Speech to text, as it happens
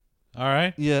All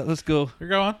right. Yeah, let's go. You're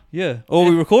going? Yeah. Oh,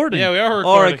 we're recording? Yeah, we are recording.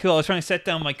 All right, cool. I was trying to set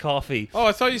down my coffee. Oh,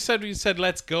 I thought you said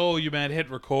let's go. You meant hit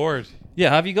record.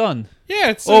 Yeah, have you gone? Yeah,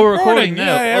 it's we're recording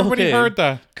now. Yeah, everybody Okay. heard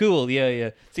that. Cool,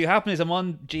 yeah. See, what happened is I'm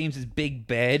on James's big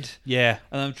bed, Yeah.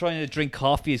 and I'm trying to drink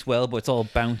coffee as well, but it's all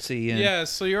bouncy. And Yeah,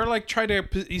 so you're like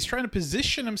he's trying to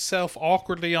position himself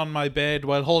awkwardly on my bed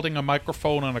while holding a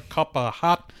microphone and a cup of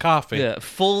hot coffee. Yeah,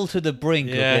 full to the brink.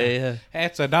 Yeah. Okay, yeah.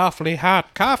 It's an awfully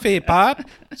hot coffee pot.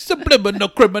 Subliminal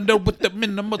criminal with the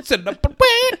minimal syllable.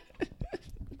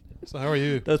 So how are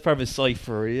you? That was part of his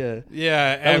cipher, yeah.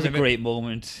 Yeah. That was a great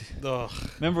moment. Ugh.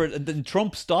 Remember, then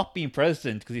Trump stopped being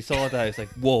president because he saw that. He's like,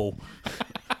 whoa,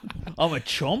 I'm a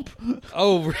chump?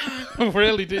 Oh,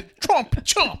 really did? Trump.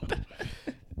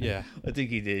 Yeah. I think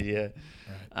he did,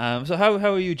 yeah. So how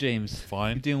are you, James?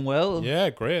 Fine. You doing well? Yeah,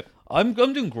 great. I'm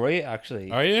doing great,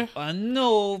 actually. Are you?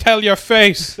 No. Tell your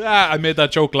face. I made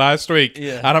that joke last week,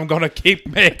 Yeah. and I'm going to keep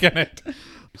making it.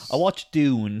 I watched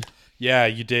Dune. Yeah,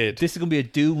 you did. This is going to be a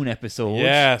Dune episode.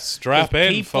 Yeah, strap 'Cause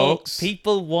in, folks.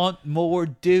 People want more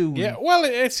Dune. Yeah, well,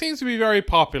 it seems to be very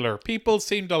popular. People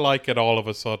seem to like it all of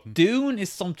a sudden. Dune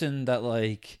is something that,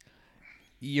 like,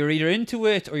 you're either into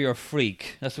it or you're a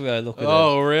freak. That's the way I look at it.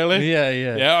 Oh, really? Yeah.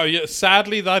 Yeah,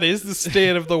 sadly, that is the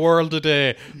state of the world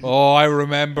today. Oh, I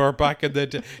remember back in the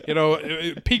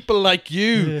day, people like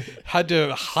you had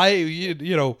to hide,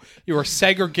 you were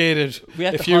segregated. We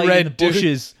had if to you hide read in the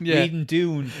bushes Dune. Yeah. reading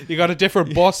Dune. You got a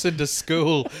different bus into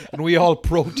school, and we all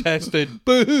protested.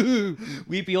 Boo!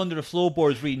 We'd be under the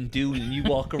floorboards reading Dune, and you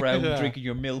walk around Yeah. drinking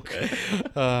your milk.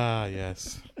 Ah,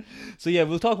 yes. So yeah,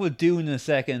 we'll talk about Dune in a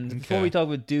second. Before Okay. we talk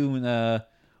about Dune,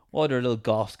 what other little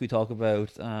goss we talk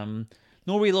about?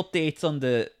 No real updates on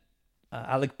the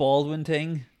Alec Baldwin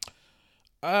thing.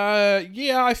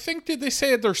 Yeah, I think did they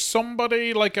say there's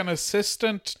somebody like an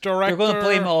assistant director? They're going to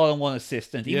blame it all on one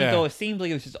assistant, even Yeah. though it seemed like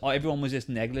it was just everyone was just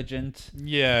negligent.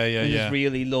 Yeah. Just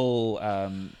really low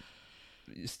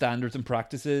standards and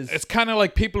practices. It's kind of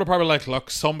like people are probably like, look,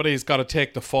 somebody's got to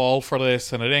take the fall for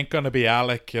this, and it ain't going to be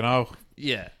Alec,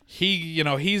 Yeah.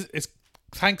 It's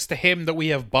thanks to him that we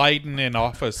have Biden in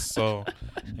office, so,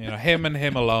 him and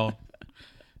him alone.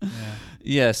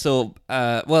 Yeah, so,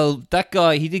 that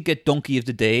guy, he did get Donkey of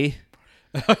the Day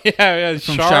yeah,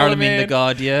 from Charlemagne the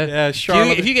God, yeah. Yeah,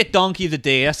 Charlemagne. If you get Donkey of the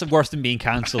Day, that's worse than being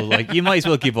cancelled. Like, you might as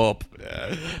well give up.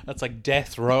 That's like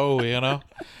death row,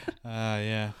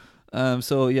 yeah.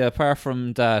 So, yeah, apart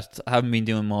from that, I haven't been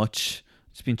doing much.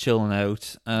 Just been chilling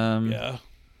out. Yeah.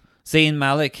 Zayn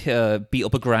Malik beat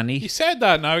up a granny. You said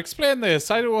that. Now explain this.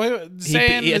 I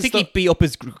think he beat up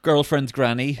his girlfriend's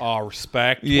granny. Oh,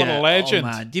 respect. What a legend. Oh,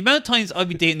 man. The amount of times I've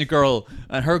been dating a girl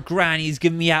and her granny's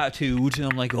giving me attitude,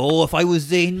 and I'm like, oh, if I was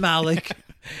Zayn Malik.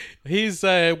 He's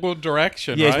One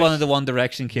Direction, Yeah, right? he's one of the One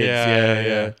Direction kids.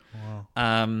 Yeah. Wow.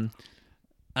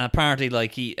 And apparently,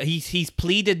 like he's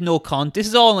pleaded no contest. This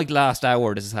is all in, like last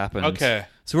hour. This has happened. Okay.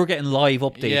 So we're getting live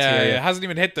updates here. Yeah, it hasn't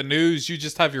even hit the news. You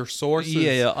just have your sources.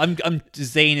 Yeah. I'm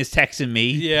Zayn is texting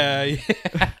me. Yeah.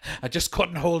 I just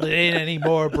couldn't hold it in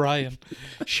anymore, Brian.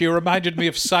 She reminded me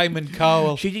of Simon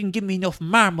Cowell. She didn't give me enough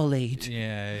marmalade.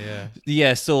 Yeah.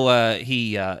 Yeah. So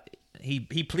he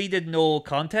pleaded no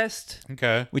contest,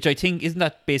 Okay. which I think isn't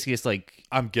that basically just like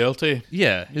I'm guilty.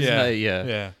 yeah, isn't Yeah. that, yeah.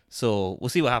 Yeah. So we'll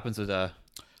see what happens with that.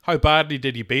 How badly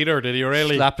did he beat her? Did he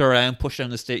really? Slapped her around, pushed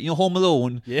down the stairs. Home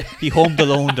Alone. Yeah. He Home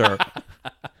Aloned her.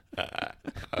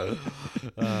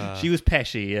 She was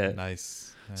peshy. Yeah.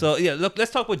 Nice. So yeah, look,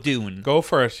 let's talk about Dune. Go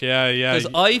for it. Yeah.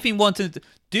 Because I've been wanting to,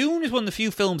 Dune is one of the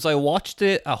few films I watched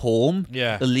it at home.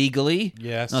 Yeah. Illegally.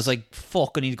 Yes. And I was like,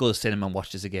 fuck, I need to go to the cinema and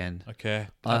watch this again. Okay.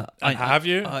 And have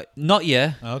you? Not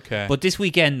yet. Okay. But this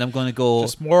weekend I'm going to go.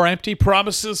 Just more empty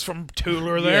promises from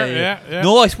Tuller there. Yeah.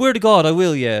 No, I swear to God, I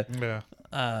will. Yeah. Yeah.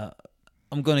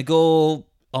 I'm going to go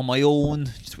on my own,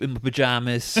 just in my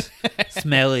pajamas,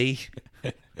 smelly.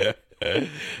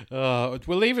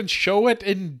 We'll even show it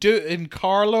in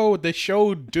Carlo. They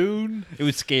show Dune. It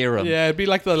would scare him. Yeah, it'd be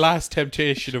like the last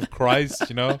temptation of Christ,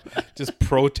 just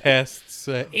protests.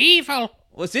 Evil.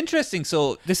 What's interesting,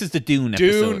 so this is the Dune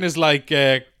episode. Dune is like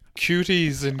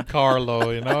cuties in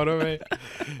Carlo, you know what I mean?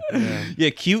 Yeah,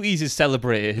 Cuties is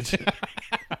celebrated.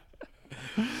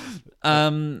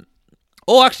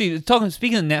 Actually,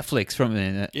 speaking of Netflix for a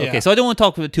minute. Yeah. Okay, so I don't want to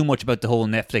talk too much about the whole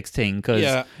Netflix thing because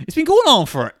Yeah. it's been going on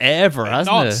forever,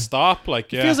 hasn't it? Non-stop,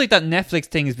 like, yeah. It feels like that Netflix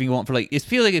thing has been going on for it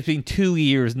feels like it's been 2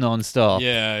 years non-stop.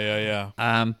 Yeah.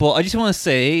 But I just want to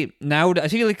say, now that I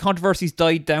feel like controversy's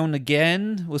died down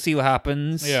again, we'll see what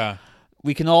happens. Yeah.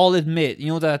 We can all admit,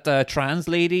 that trans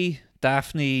lady,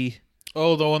 Daphne...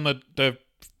 Oh, the one that the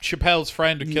Chappelle's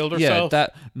friend who killed Yeah, herself.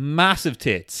 that massive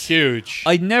tits. Huge.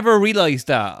 I never realized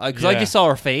that because I Yeah. just saw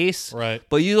her face. Right.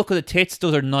 But you look at the tits;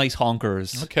 those are nice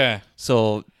honkers. Okay.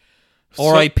 So,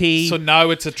 R.I.P. So now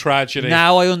it's a tragedy.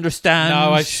 Now I understand.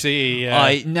 Now I see. Yeah.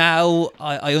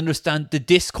 I understand. The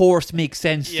discourse makes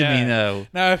sense to me now.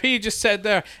 Now, if he just said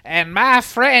there, and my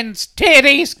friend's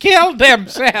titties killed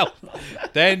themselves,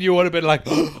 then you would have been like,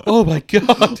 oh my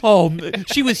God. Oh,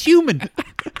 she was human.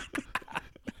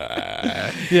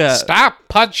 Yeah. Stop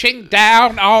punching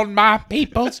down on my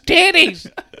people's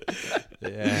titties.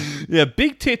 Yeah. Yeah,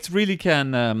 big tits really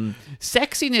can.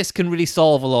 Sexiness can really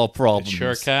solve a lot of problems.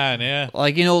 Sure can, yeah.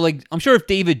 Like, you know, like, I'm sure if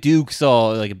David Duke saw,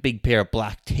 like, a big pair of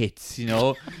black tits, you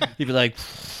know, he'd be like,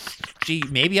 gee,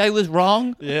 maybe I was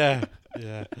wrong. Yeah.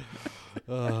 Yeah.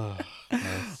 Oh,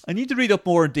 I need to read up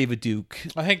more on David Duke.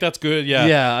 I think that's good, yeah.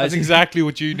 Yeah, I That's think- exactly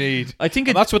what you need. I think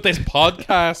And that's what this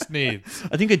podcast needs.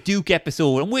 I think a Duke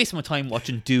episode. I'm wasting my time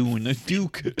watching Dune.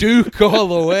 Duke. Duke all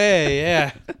the way,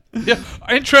 yeah. Yeah,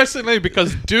 interestingly,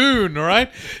 because Dune, right?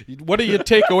 What do you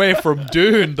take away from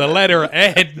Dune? The letter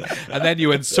N, and then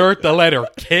you insert the letter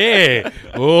K.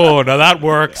 Oh, now that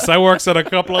works. That works at a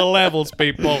couple of levels,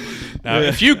 people. Now,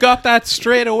 if you got that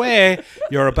straight away,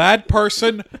 you're a bad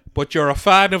person, but you're a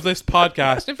fan of this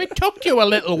podcast. If it took you a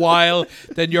little while,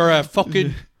 then you're a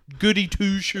fucking goody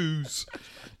two shoes.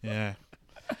 Yeah.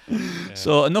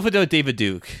 So enough about David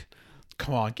Duke.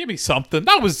 Come on, give me something.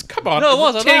 That was, come on. No, it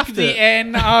wasn't. I Take laughed the it.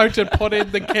 N out and put in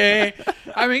the K.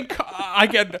 I mean, I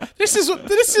get this is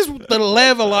the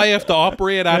level I have to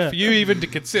operate at for you even to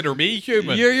consider me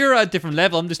human. You're at a different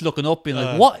level. I'm just looking up being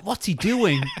like, what's he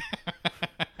doing?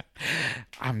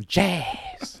 I'm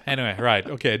jazz. Anyway, right,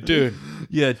 okay, dude.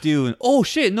 Yeah, Dune. Oh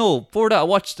shit, no. Before that I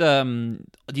watched The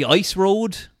Ice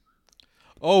Road.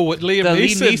 Oh, with Liam The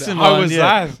Neeson. Liam Neeson How one, was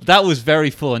yeah. that? That was very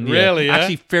fun. Yeah. Really, yeah?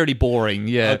 Actually, fairly boring.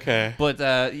 Yeah. Okay. But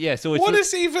yeah, so it's What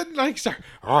is even like? The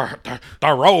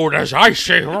road is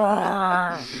icy.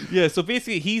 yeah. So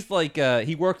basically, he's like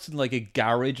he works in like a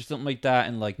garage or something like that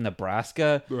in like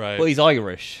Nebraska. Right. But he's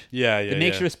Irish. Yeah, They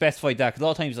make sure to specify that because a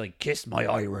lot of times he's like, "Kiss my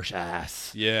Irish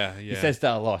ass." Yeah, yeah. He says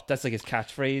that a lot. That's like his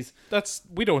catchphrase.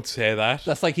 we don't say that.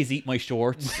 That's like his "eat my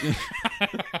shorts."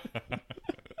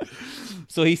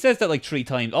 So he says that like 3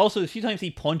 times. Also, a few times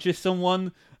he punches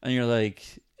someone, and you're like,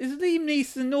 "Is Liam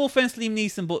Neeson? No offense, Liam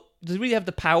Neeson, but does he really have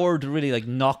the power to really like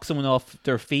knock someone off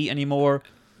their feet anymore?"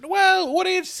 Well, what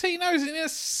age is he now? Is he in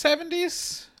his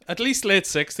 70s? At least late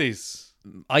 60s.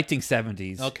 I think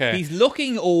 70s. Okay. He's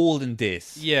looking old in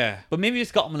this. Yeah. But maybe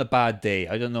just got him on a bad day.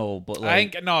 I don't know. But like, I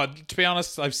think, no, to be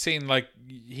honest, I've seen like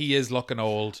he is looking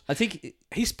old. I think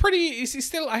He's pretty, is he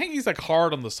still, I think he's like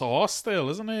hard on the sauce still,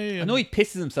 isn't he? I know he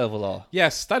pisses himself a lot.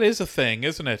 Yes, that is a thing,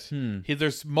 isn't it?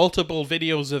 There's multiple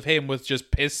videos of him with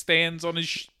just piss stains on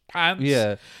his pants.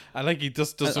 Yeah. I like he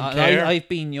just doesn't care. I've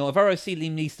been, if I ever see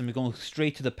Liam Neeson, we're going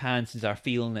straight to the pants and start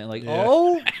feeling it. Like, Yeah.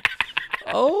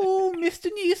 oh, Mr.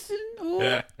 Neeson.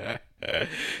 Oh.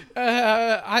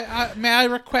 May I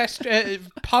request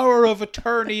power of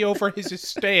attorney over his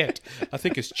estate? I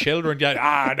think his children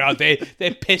no, they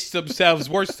piss themselves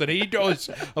worse than he does.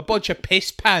 A bunch of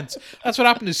piss pants. That's what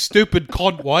happened to his stupid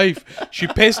cunt wife. She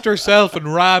pissed herself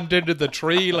and rammed into the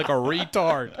tree like a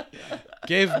retard.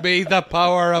 Give me the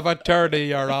power of attorney,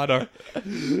 Your Honor.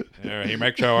 He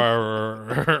makes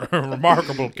a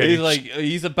remarkable case.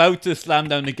 He's about to slam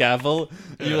down the gavel.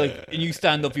 And you're like, and you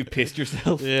stand up, you pissed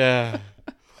yourself. Yeah.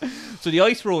 So the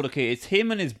Ice Road, okay, it's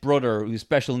him and his brother who's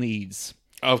special needs.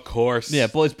 Of course. Yeah,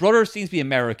 but his brother seems to be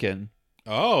American.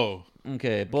 Oh.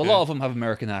 Okay, but a lot of them have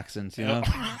American accents, you know?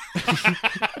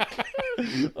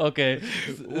 Okay.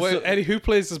 Eddie, who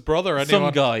plays his brother? Anyone?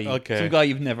 Some guy. Okay. Some guy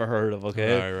you've never heard of,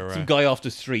 okay? Right. Some guy off the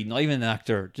street, not even an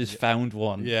actor, just found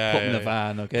one, Yeah, put in yeah, a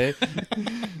van, okay?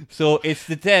 So it's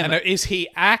the them And is he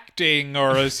acting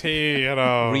or is he,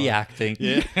 reacting.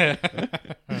 Yeah.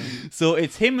 So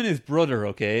it's him and his brother,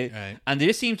 okay? Right. And they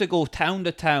just seem to go town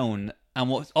to town. And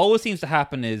what always seems to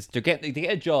happen is they get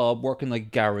a job working like a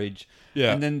garage.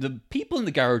 Yeah. And then the people in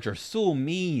the garage are so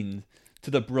mean to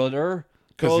the brother.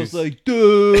 'Cause Because he's- like, duh,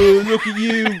 look at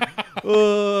you.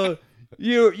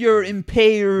 You're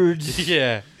impaired.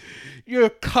 Yeah. Your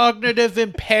cognitive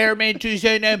impairment is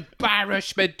an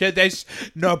embarrassment to this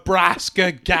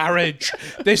Nebraska garage.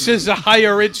 This is a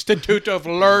higher institute of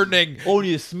learning.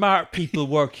 Only the smart people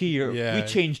work here. Yeah. We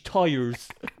change tires.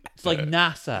 It's like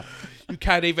NASA. You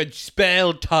can't even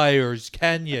spell tires,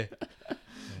 can you?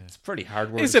 It's pretty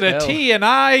hard work. Is it a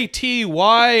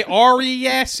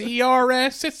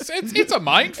TNITYRESERS? It's a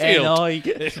minefield. N-I.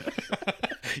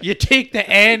 You take the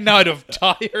N out of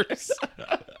tires.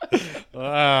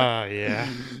 Ah, yeah.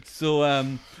 So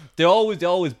They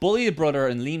always bully the brother,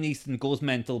 and Liam Neeson goes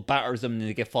mental, batters them, and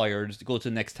they get fired to go to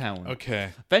the next town. Okay.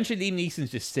 Eventually, Liam Neeson's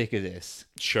just sick of this.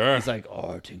 Sure. He's like, oh,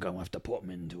 I think I'm going to have to put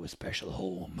him into a special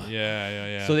home.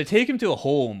 Yeah. So they take him to a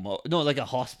home, no, like a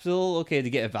hospital, okay, to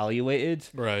get evaluated.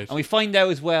 Right. And we find out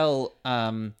as well,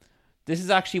 this is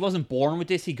actually, he wasn't born with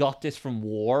this, he got this from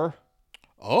war.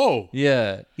 Oh.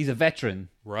 Yeah, he's a veteran.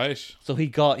 Right. So he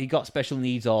got special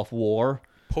needs off war.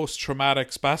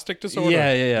 Post-traumatic spastic disorder. Yeah,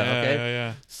 Okay.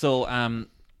 yeah. So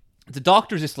the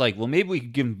doctor's just like, well, maybe we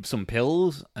could give him some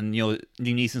pills. And, Liam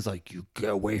Neeson's like, you get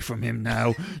away from him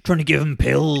now. Trying to give him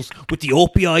pills with the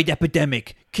opioid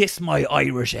epidemic. Kiss my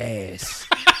Irish ass.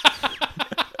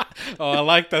 Oh, I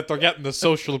like that they're getting the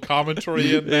social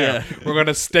commentary in there. Yeah. We're going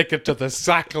to stick it to the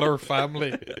Sackler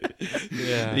family.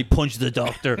 Yeah. And he punched the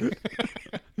doctor.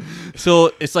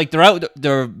 So it's like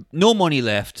they're no money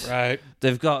left. Right.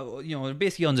 They've got, they're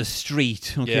basically on the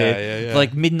street. Okay. Yeah.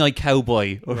 Like Midnight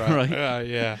Cowboy. Right.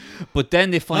 Yeah. But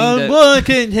then they find out.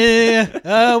 walking here.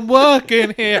 I'm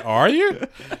walking here. Are you?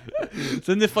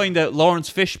 Then they find out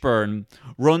Lawrence Fishburne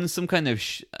runs some kind of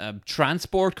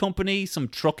transport company, some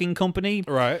trucking company.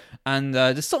 Right. And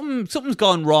there's something's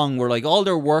gone wrong where like all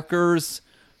their workers,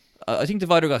 I think they've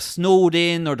either got snowed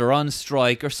in or they're on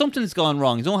strike or something's gone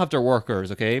wrong. They don't have their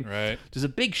workers, okay? Right. There's a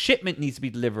big shipment needs to be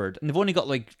delivered and they've only got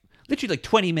literally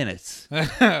 20 minutes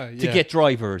to to get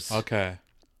drivers. Okay.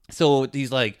 So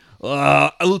he's like,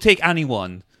 I will take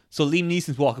anyone. So Liam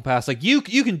Neeson's walking past like, you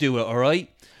can do it, all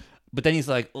right? But then he's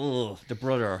like, oh, the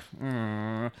brother.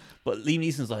 But Liam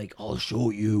Neeson's like, I'll show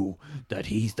you that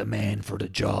he's the man for the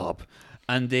job.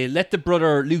 And they let the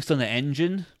brother loose on the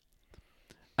engine.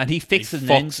 And he fixes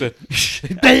an engine.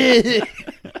 it.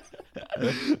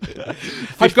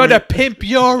 I'm gonna pimp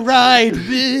your ride.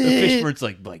 Fishburne's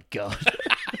like, my God.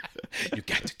 You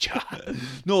got the job.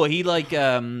 No, he like,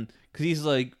 because he's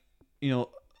like,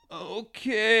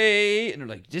 okay. And they're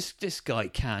like, this guy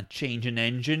can't change an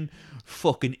engine.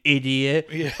 Fucking idiot.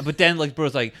 Yeah. But then like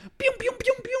bro's like, pew, pew,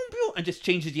 pew, pew, pew, and just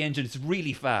changes the engine. It's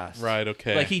really fast. Right,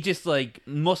 okay. Like he just like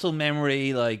muscle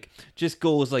memory, like just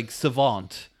goes like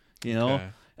savant, Okay.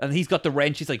 And he's got the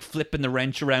wrench. He's like flipping the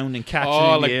wrench around and catching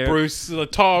it in like the air. Bruce,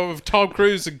 Tom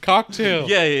Cruise in Cocktail.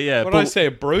 Yeah. What did I say?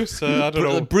 Bruce? I don't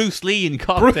know. Bruce Lee in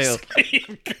Cocktail. Bruce Lee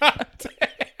in Cocktail.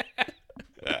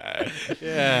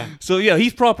 Yeah. So yeah,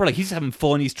 he's proper. Like he's having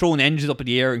fun. He's throwing engines up in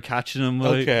the air and catching them.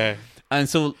 Like. Okay. And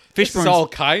so This Fishburne's is all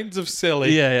kinds of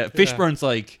silly. Yeah. Fishburne's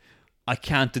like, I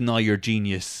can't deny your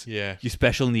genius. Yeah. You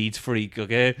special needs freak,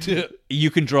 okay? You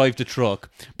can drive the truck.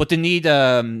 But they need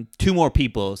 2 more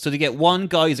people. So they get one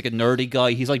guy, he's like a nerdy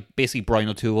guy. He's like basically Brian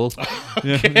O'Toole.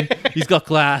 Okay. He's got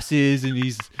glasses and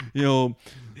he's,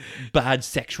 bad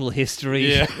sexual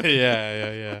history.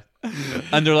 Yeah.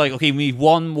 And they're like, okay, we need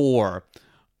one more.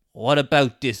 What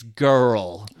about this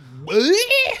girl?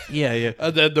 Yeah.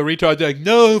 And then the retard's like,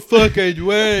 no fucking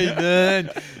way, man.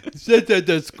 Such a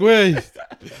disgrace.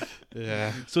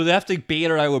 Yeah. So they have to bail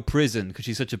her out of prison because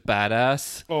she's such a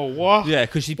badass. Oh, what? Yeah,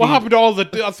 because she. What happened to all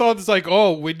the... I thought it's like,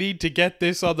 oh, we need to get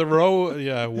this on the road.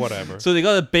 Yeah, whatever. So they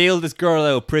gotta bail this girl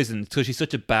out of prison because she's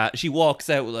such a bad. She walks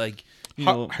out like,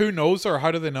 who knows her?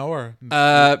 How do they know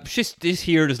her? She's this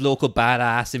local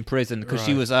badass in prison because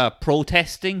she Right. was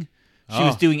protesting. She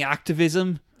was doing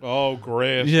activism. Oh,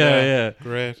 great. Yeah.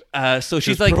 Great. So she's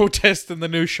She's like, protesting the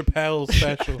new Chappelle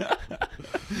special.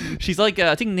 she's like,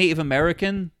 I think Native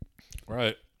American.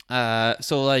 Right.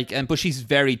 So like, but she's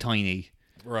very tiny.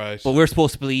 Right. But we're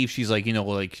supposed to believe she's like,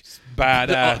 like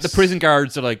Badass. the prison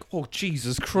guards are like, oh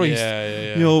Jesus Christ,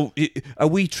 Yeah. Are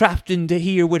we trapped into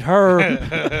here with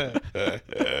her?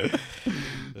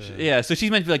 Yeah, so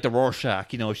she's meant to be like the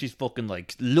Rorschach, she's fucking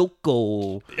like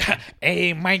loco.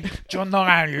 Hey, man, you know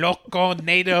I'm local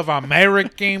Native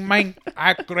American, man.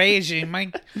 I'm crazy,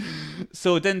 man.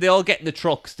 So then they all get in the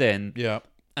trucks then, Yeah.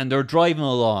 and they're driving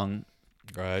along,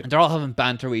 Right. and they're all having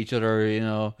banter with each other,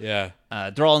 Yeah.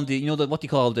 They're all on the, what do you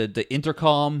call it, the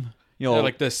intercom,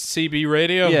 Like the CB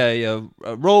radio. Yeah.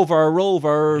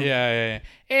 Rover. Yeah.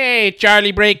 Hey,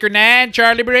 Charlie Breaker 9,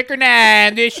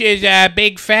 this is a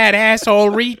big fat asshole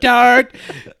retard.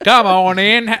 Come on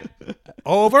in.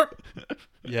 Over.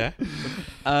 Yeah.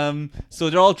 So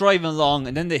they're all driving along,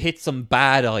 and then they hit some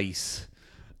bad ice.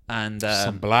 And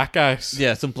Some black ice.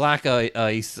 yeah, some black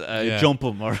ice. Jump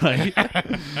them, all right.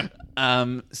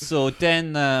 So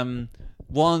then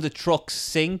one of the trucks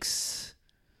sinks.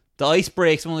 The ice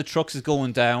breaks, one of the trucks is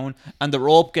going down, and the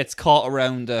rope gets caught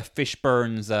around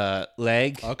Fishburne's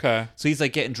leg. Okay. So he's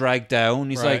like getting dragged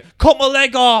down. He's Right. like, cut my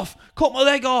leg off,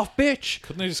 bitch.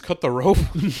 Couldn't they just cut the rope?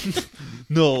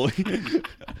 No.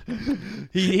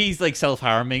 He's like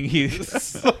self-harming.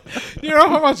 He's You know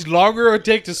how much longer it would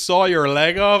take to saw your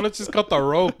leg off? Let's just cut the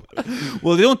rope.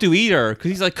 well, they don't do either because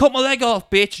he's like, cut my leg off,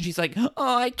 bitch, and she's like, oh,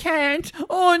 I can't.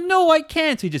 Oh no, I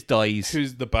can't. So he just dies.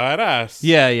 Who's the badass?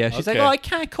 Yeah. She's like, Okay. oh, I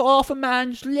can't cut off a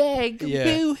man's leg. Yeah.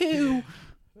 Boo hoo.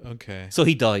 Okay. So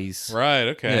he dies. Right,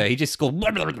 okay. Yeah, he just goes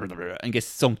and gets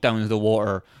sunk down into the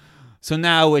water. So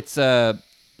now it's Liam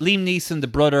Neeson, the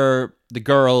brother, the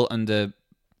girl, and the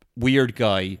weird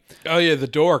guy. Oh, yeah, the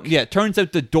dork. Yeah, it turns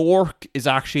out the dork is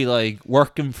actually like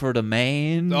working for the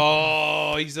man.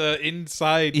 Oh, he's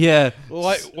inside. Yeah.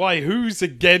 Why? Who's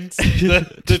against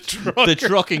the truck? The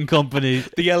trucking company.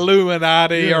 The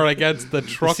Illuminati are against the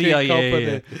trucking CIA,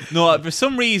 company. yeah. No, for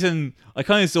some reason, I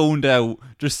kind of zoned out.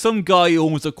 There's some guy who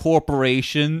owns a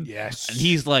corporation. Yes. And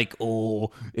he's like,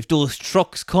 oh, if those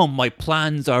trucks come, my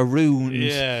plans are ruined.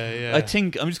 Yeah. I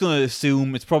think, I'm just going to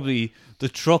assume it's probably the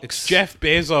trucks. It's Jeff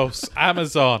Bezos,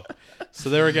 Amazon. So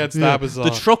they're against Amazon.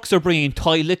 The trucks are bringing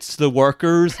toilets to the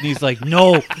workers. And he's like,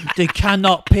 no, they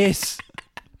cannot piss.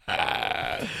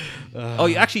 Oh,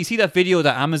 you actually see that video of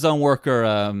that Amazon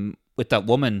worker with that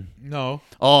woman? No.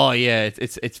 Oh yeah,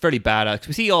 it's very bad.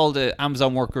 We see all the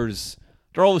Amazon workers;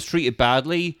 they're always treated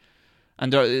badly,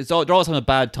 and they're always having a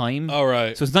bad time. All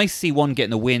right. So it's nice to see one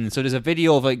getting a win. So there's a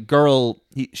video of a girl;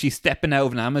 she's stepping out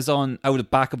of an Amazon out of the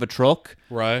back of a truck,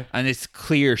 Right. and it's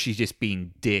clear she's just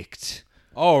being dicked.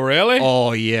 Oh, really?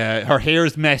 Oh yeah, her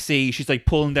hair's messy. She's like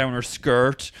pulling down her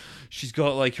skirt. She's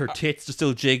got like her tits are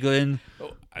still jiggling.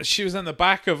 She was in the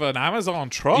back of an Amazon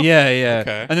truck? Yeah.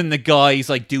 Okay. And then the guy's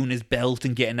like doing his belt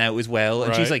and getting out as well.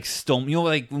 And she's Right. like stumbling. You know,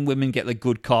 like when women get like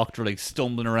good cocked, they're like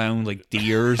stumbling around like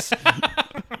deers.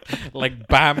 Like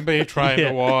Bambi trying Yeah.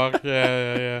 to walk.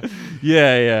 Yeah.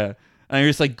 yeah. And you're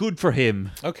just like, good for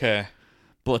him. Okay.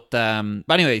 But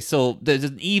anyway, so there's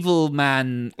an evil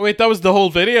man. Wait, that was the whole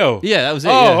video? Yeah, that was it.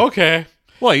 Oh, yeah. okay.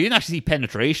 Well, you didn't actually see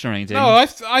penetration or anything. No,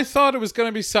 I thought it was going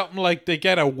to be something like they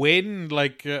get a win,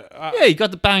 like... Yeah, you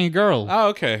got to bang a girl. Oh,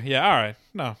 okay. Yeah, all right.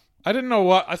 No. I didn't know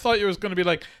what... I thought it was going to be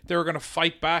like they were going to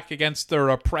fight back against their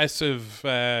oppressive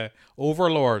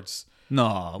overlords.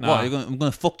 No. No. What? I'm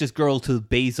going to fuck this girl till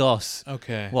Bezos.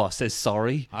 Okay. What? Says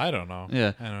sorry? I don't know.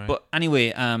 Yeah. Anyway. But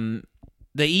anyway,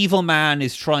 the evil man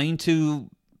is trying to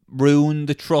ruin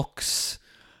the trucks.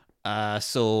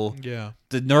 So Yeah.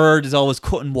 the nerd is always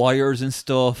cutting wires and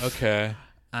stuff. Okay.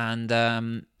 And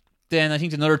then I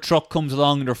think another truck comes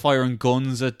along and they're firing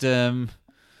guns at them.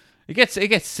 It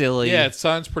gets silly. Yeah, it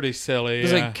sounds pretty silly.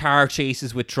 There's yeah. like car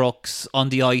chases with trucks on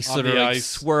the ice, On so they're the like ice.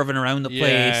 swerving around the place.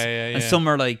 Yeah. And some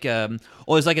are like,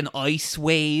 there's like an ice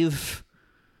wave.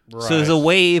 Right. So there's a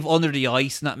wave under the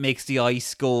ice, and that makes the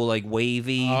ice go like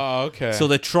wavy. Oh, okay. So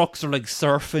the trucks are like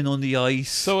surfing on the ice.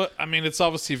 So, I mean, it's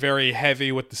obviously very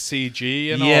heavy with the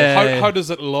CG and Yeah. all. How does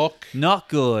it look? Not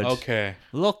good. Okay.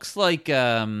 Looks like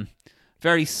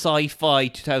very sci-fi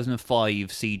 2005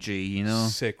 CG, you know?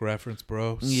 Sick reference,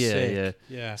 bro. Yeah, Sick.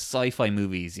 yeah. Yeah. Sci-fi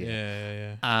movies,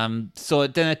 yeah. Yeah. So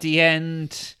then at the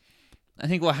end, I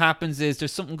think what happens is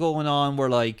there's something going on where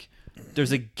like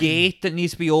there's a gate that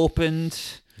needs to be opened,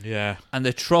 Yeah. and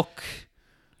the truck.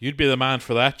 You'd be the man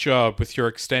for that job with your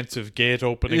extensive gate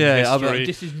opening I'll be history. like,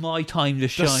 this is my time to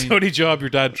That's the shine. only job your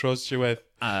dad trusts you with.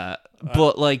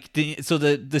 But like,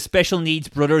 the special needs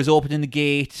brother is opening the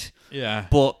gate, Yeah.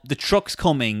 but the truck's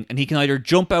coming, and he can either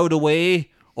jump out of the way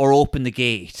or open the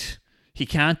gate. He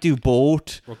can't do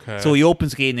both. Okay. So he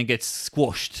opens the gate and then gets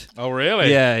squished. Oh,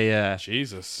 really? Yeah.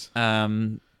 Jesus.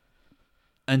 And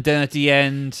then at the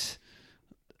end,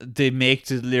 they make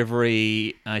the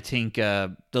delivery. I think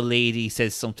the lady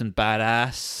says something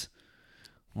badass.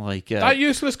 Like That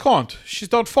useless cunt. She's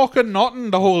done fucking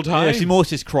nothing the whole time. yeah, she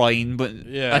most is crying, but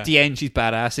Yeah. at the end she's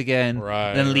badass again. Right,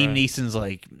 And then Liam right. Neeson's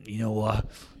like, you know what?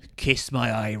 Kiss my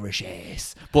Irish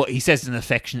ass. But he says it in an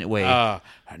affectionate way.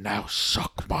 And now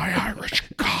suck my Irish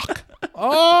cock.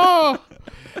 Oh.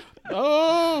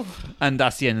 And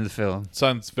that's the end of the film.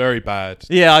 Sounds very bad.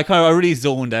 Yeah, I really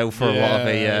zoned out for a while of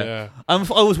it, Yeah, yeah. I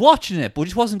was watching it, but it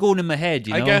just wasn't going in my head,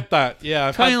 you know? I get that. Yeah.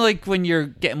 I've Kind had- of like when you're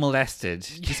getting molested.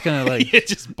 Just kind of like... you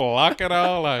just block it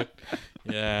all out.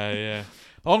 Yeah.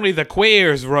 Only the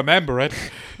queers remember it.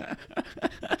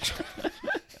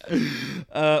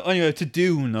 Anyway, to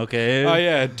Dune, okay? Oh,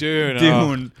 yeah, Dune.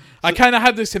 Dune. I kind of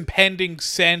had this impending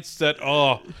sense that,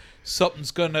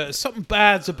 something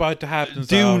bad's about to happen.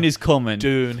 Dune is coming.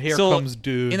 Dune. Here So, comes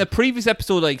Dune. In a previous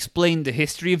episode, I explained the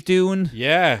history of Dune.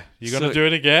 Yeah. You going to So- do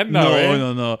it again? No, eh?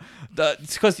 No.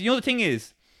 Because you know the thing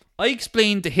is, I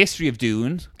explained the history of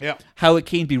Dune, Yeah. how it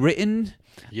came to be written,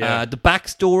 Yeah. The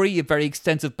backstory, a very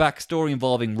extensive backstory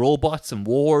involving robots and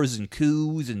wars and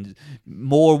coups and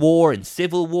more war and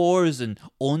civil wars and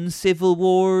uncivil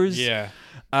wars. Yeah.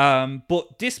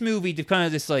 But this movie, they've kind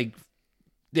of just like,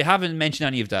 they haven't mentioned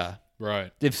any of that.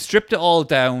 Right. They've stripped it all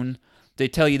down. They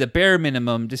tell you the bare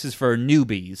minimum. This is for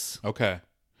newbies. Okay.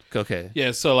 Okay.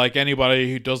 Yeah, so like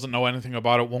anybody who doesn't know anything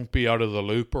about it won't be out of the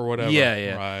loop or whatever. Yeah,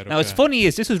 yeah. Right. Now, what's funny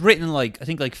is this was written in like, I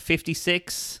think like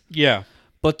 56. Yeah.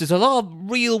 But there's a lot of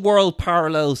real world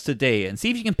parallels today, and see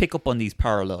if you can pick up on these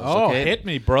parallels. Oh, okay? hit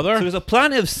me, brother. So there's a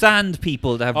planet of sand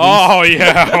people that have Oh,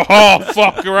 yeah. Oh,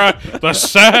 fuck, right. The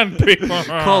sand people.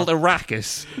 called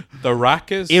Arrakis. The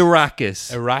Arrakis?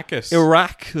 Arrakis. Arrakis.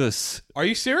 Arrakis. Are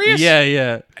you serious? Yeah,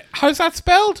 yeah. How's that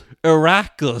spelled?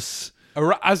 Arrakis.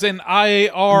 As in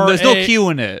I-R... There's no Q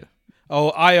in it. Oh,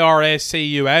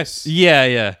 I-R-A-C-U-S. Yeah,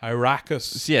 yeah.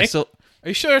 Arrakis. Yeah, so... Are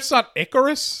you sure it's not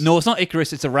Icarus? No, it's not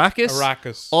Icarus, it's Arrakis.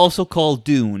 Arrakis. Also called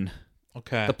Dune.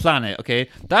 Okay. The planet, okay?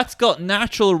 That's got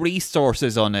natural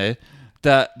resources on it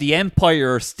that the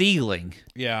Empire are stealing.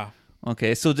 Yeah.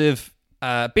 Okay, so they've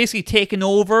basically taken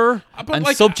over But and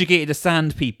like, subjugated the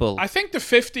sand people. I think the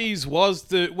 50s was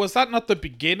that not the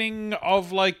beginning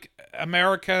of like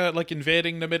America like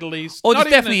invading the Middle East? Oh, Not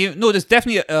there's even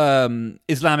definitely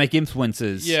Islamic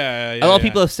influences. Yeah, A lot of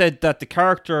people have said that the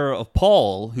character of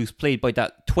Paul, who's played by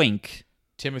that twink,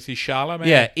 Timothy Chalamet.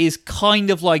 yeah, is kind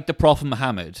of like the Prophet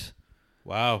Muhammad.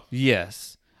 Wow.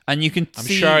 Yes. And you can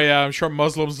see... I'm sure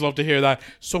Muslims love to hear that.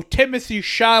 So Timothy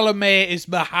Chalamet is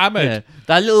Muhammad. Yeah,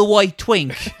 that little white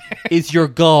twink is your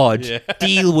god. Yeah.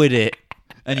 Deal with it.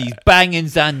 And he's banging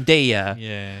Zendaya.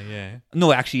 Yeah, yeah.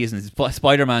 No, actually he isn't.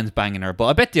 Spider-Man's banging her, but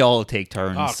I bet they all take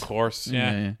turns. Oh, of course.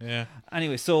 Yeah.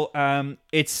 Anyway, so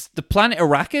it's the planet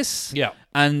Arrakis. Yeah.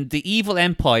 And the evil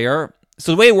empire.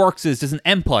 So the way it works is there's an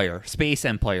empire, space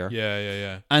empire.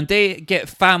 Yeah. And they get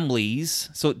families.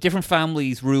 So different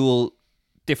families rule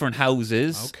different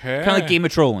houses. Okay. Kind of like Game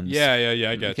of Thrones. Yeah,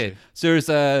 I get you. So there's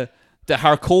the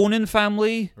Harkonnen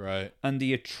family. Right. And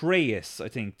the Atreus, I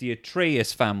think. The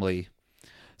Atreus family.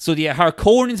 So the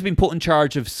Harkonnens have been put in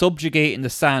charge of subjugating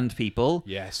the sand people.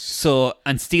 Yes. So,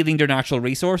 and stealing their natural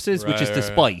resources, which is the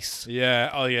spice. Yeah.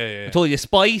 Oh, yeah. I told you,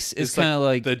 spice is It's kind of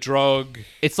like the drug.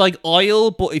 it's like oil,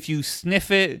 but if you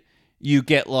sniff it, you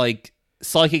get like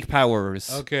psychic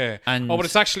powers. Okay. And but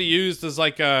it's actually used as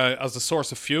like as a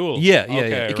source of fuel. Yeah.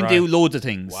 Okay, It can right. do loads of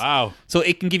things. Wow. So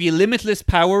it can give you limitless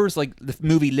powers, like the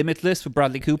movie Limitless with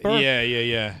Bradley Cooper.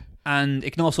 Yeah. And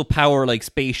it can also power like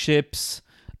spaceships.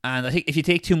 And I think if you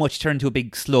take too much, you turn into a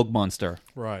big slug monster.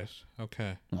 Right.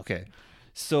 Okay. Okay.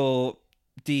 So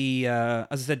the as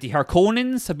I said, the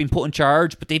Harkonnens have been put in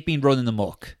charge, but they've been running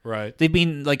amok. Right. They've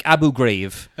been like Abu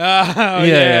Ghraib.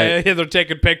 Yeah. They're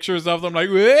taking pictures of them like,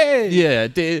 hey. Yeah,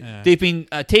 they've been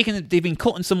they've been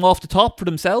cutting some off the top for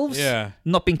themselves. Yeah.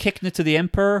 Not been kicking it to the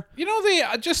Emperor. You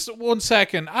know, just 1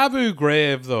 second, Abu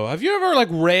Ghraib though. Have you ever like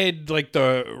read like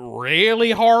the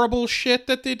really horrible shit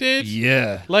that they did?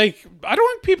 Yeah. Like, I don't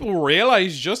think people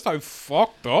realize just how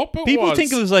fucked up it was. People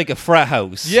think it was like a frat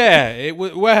house. Yeah, it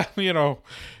was. Well,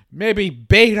 maybe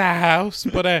Beta House,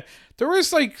 but there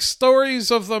was like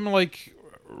stories of them like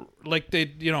they,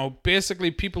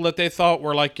 basically people that they thought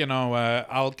were like,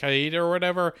 Al Qaeda or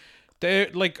whatever. They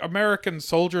like American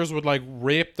soldiers would like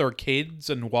rape their kids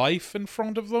and wife in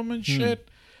front of them and shit,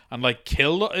 and like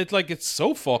kill it. Like, it's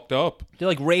so fucked up. They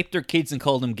like raped their kids and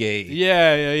called them gay.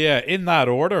 Yeah, in that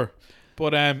order.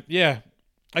 But yeah.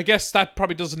 I guess that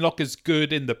probably doesn't look as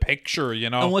good in the picture,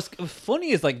 And what's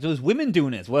funny is like there's women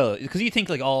doing it as well, because you think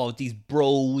like, oh, these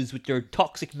bros with their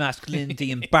toxic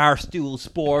masculinity and barstool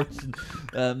sports,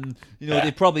 and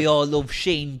they probably all love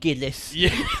Shane Gillis.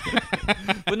 Yeah.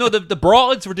 But no, the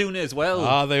broads were doing it as well.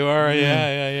 Oh, they were.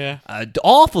 Yeah. The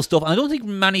awful stuff, and I don't think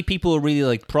many people really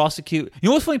like prosecute. You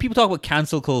know what's funny? People talk about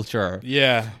cancel culture.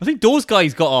 Yeah. I think those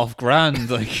guys got off grand.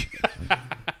 Like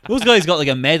those guys got like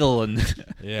a medal, and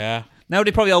Yeah. now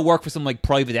they probably all work for some like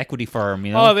private equity firm.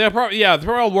 Oh, they probably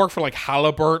all work for like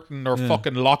Halliburton or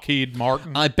fucking Lockheed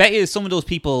Martin. I bet you some of those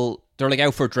people, they're like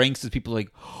out for drinks. There's people like,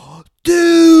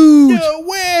 dude, No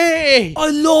way! I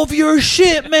love your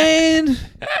shit, man.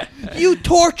 You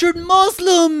tortured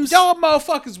Muslims. Y'all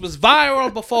motherfuckers was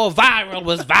viral before viral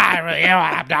was viral. You know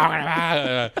what I'm talking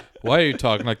about? Why are you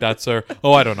talking like that, sir?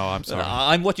 Oh, I don't know. I'm sorry.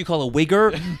 I'm what you call a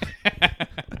wigger.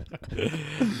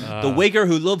 The wigger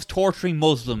who loves torturing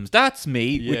Muslims. That's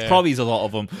me, which Yeah. probably is a lot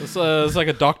of them. It's like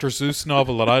a Dr. Seuss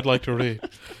novel that I'd like to read.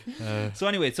 So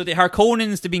anyway, the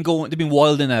Harkonnens, they've been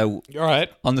wilding out All right.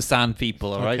 on the Sand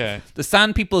People, all right? Okay. The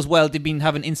Sand People as well, they've been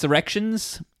having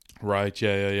insurrections. Right.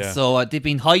 Yeah. So they've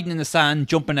been hiding in the sand,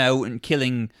 jumping out and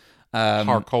killing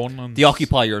Harkonnens. The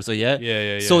occupiers, Yeah,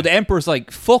 yeah. So the Emperor's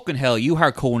like, fucking hell, you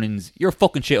Harkonnens, you're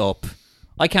fucking shit up.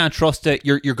 I can't trust it.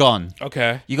 You're gone.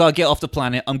 Okay. You gotta get off the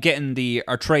planet. I'm getting the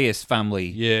Atreus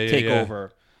family take yeah.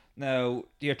 over. Now,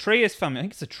 the Atreus family, I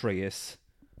think it's Atreus.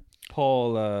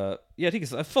 Paul, I think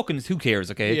it's fucking, who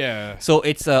cares, okay? Yeah. So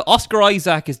it's Oscar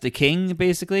Isaac is the king,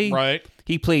 basically. Right.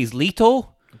 He plays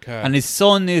Leto. Okay. And his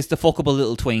son is the fuckable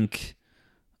little twink.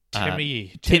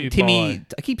 Timmy Timmy.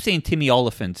 I keep saying Timmy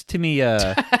Oliphant. Timmy.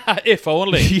 If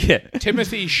only. Yeah.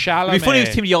 Timothy Chalamet. It'd be funny if it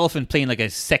was Timmy Oliphant playing like a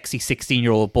sexy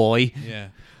 16-year-old boy. Yeah.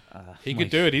 He could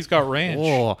do it. He's got range.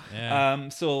 Oh. Yeah.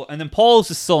 So, and then Paul's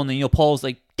the son, and Paul's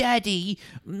like, Daddy,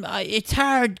 it's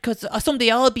hard because someday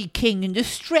I'll be king, and the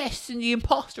stress and the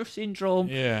imposter syndrome.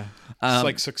 Yeah. It's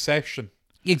like Succession.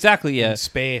 Exactly, yeah. In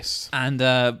space. And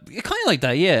kind of like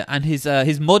that, yeah. And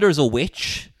his mother's a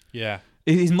witch. Yeah.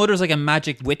 His mother's like a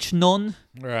magic witch nun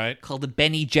Right. called the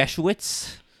Bene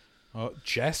Gesserit. Oh,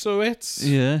 Jesuits?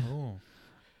 Yeah. Oh.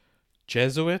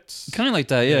 Jesuits? Kind of like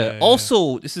that, yeah. Yeah.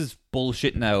 Also, this is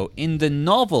bullshit now. In the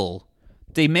novel,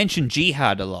 they mention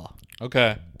jihad a lot.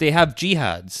 Okay. They have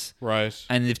jihads, Right.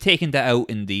 and they've taken that out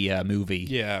in the movie.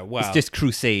 Yeah, wow. It's just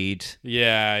crusade.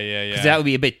 Yeah. Because that would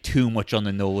be a bit too much on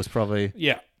the nose, probably.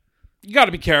 Yeah. You got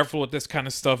to be careful with this kind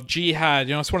of stuff. Jihad,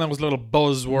 it's one of those little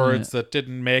buzzwords that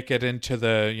didn't make it into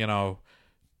the,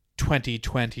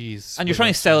 2020s. And you're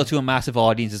trying to sell it to a massive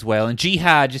audience as well. And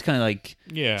jihad just kind of like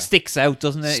sticks out,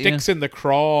 doesn't it? Sticks in the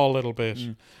craw a little bit.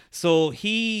 So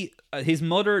his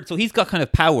mother, so he's got kind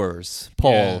of powers,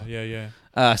 Paul. Yeah.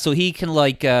 So he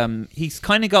can he's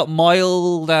kind of got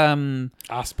mild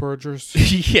Asperger's.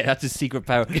 yeah, that's his secret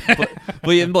power.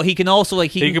 But he can also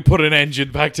he can put an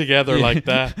engine back together like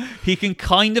that. He can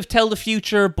kind of tell the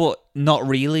future, but not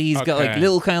really. He's got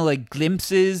little kind of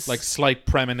glimpses, like slight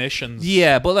premonitions.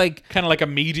 Yeah, but kind of like a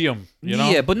medium,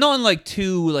 Yeah, but not in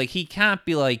too he can't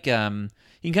be he can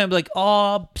kind of be like,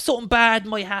 oh, something bad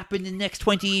might happen in the next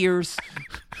 20 years.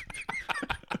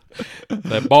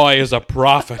 The boy is a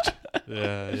prophet.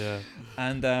 Yeah.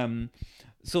 And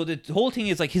so the whole thing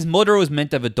is his mother was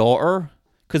meant to have a daughter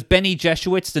because Bene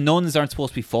Gesserits, the nuns, aren't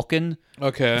supposed to be fucking.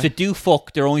 Okay. If they do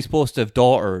fuck, they're only supposed to have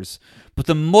daughters. But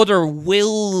the mother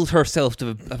willed herself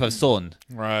to have a son.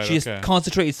 Right. She just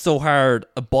concentrated so hard,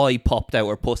 a boy popped out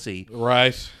her pussy.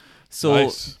 Right. So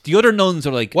nice. The other nuns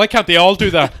are like, why can't they all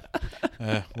do that?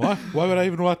 What? Why would I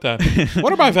even want that?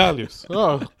 What are my values?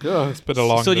 Oh, God, it's been a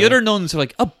long So day. the other nuns are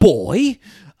like, a boy?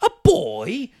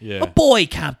 Yeah. A boy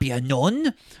can't be a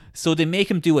nun. So they make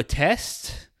him do a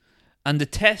test. And the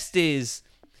test is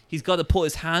he's got to put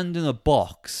his hand in a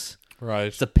box. Right.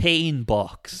 It's a pain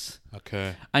box.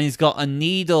 Okay. And he's got a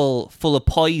needle full of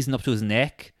poison up to his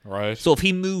neck. Right. So if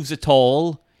he moves at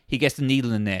all, he gets the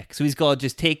needle in the neck. So he's got to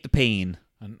just take the pain.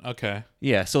 Okay.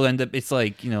 Yeah, so then it's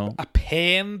a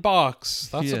pain box.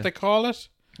 That's what they call it?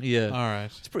 Yeah. All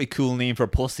right. It's a pretty cool name for a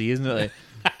pussy, isn't it?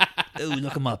 Oh,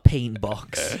 look at my pain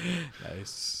box.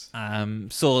 Nice.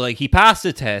 So he passed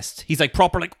the test. He's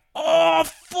proper oh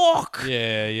fuck.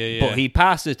 Yeah. But he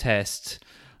passed the test.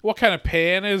 What kind of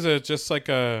pain is it? Just like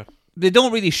a... They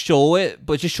don't really show it,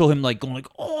 but just show him going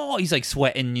oh, he's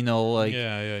sweating,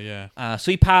 Yeah.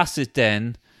 So he passed it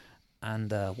then.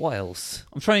 And what else?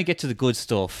 I'm trying to get to the good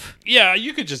stuff. Yeah,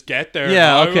 you could just get there.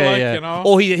 Yeah, now, okay,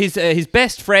 Oh, his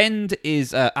best friend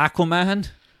is Aquaman.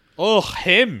 Oh,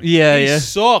 him. Yeah, he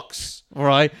sucks.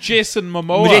 Right. Jason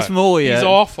Momoa. Yeah. He's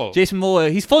awful. Jason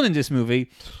Momoa, he's fun in this movie.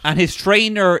 And his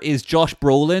trainer is Josh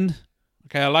Brolin.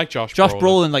 Okay, I like Josh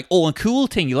Brolin, and cool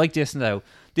thing, you like this now.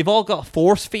 They've all got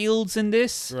force fields in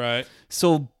this. Right.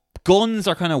 So guns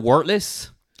are kind of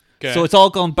worthless. Okay. So it's all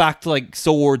gone back to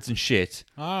swords and shit.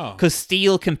 Oh. Because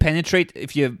steel can penetrate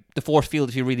the force field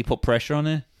if you really put pressure on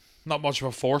it. Not much of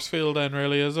a force field then,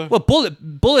 really, is it? Well,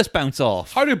 bullets bounce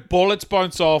off. How do bullets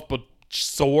bounce off, but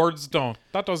swords don't?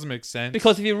 That doesn't make sense.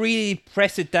 Because if you really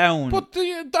press it down... But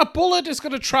the bullet is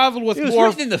going to travel with it was more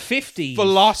written in the 50s.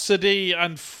 Velocity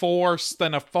and force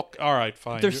than a fuck... All right,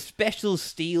 fine. There's special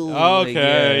steel...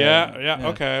 Okay, yeah.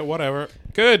 Okay, whatever.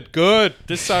 Good.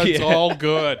 This sounds all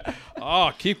good.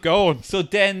 Oh, keep going. So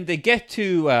then they get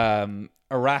to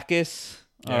Arrakis.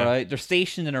 All right, they're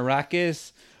stationed in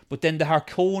Arrakis, but then the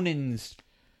Harkonnens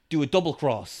do a double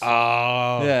cross.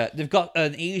 Oh. Yeah, they've got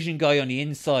an Asian guy on the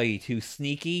inside who's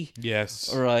sneaky.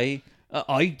 Yes. All right.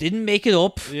 I didn't make it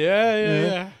up.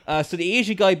 Yeah. So the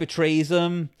Asian guy betrays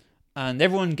him, and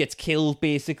everyone gets killed,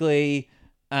 basically.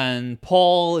 And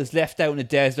Paul is left out in the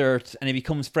desert, and he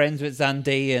becomes friends with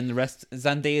Zendaya, and the rest.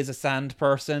 Zendaya is a sand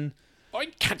person. I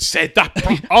can't say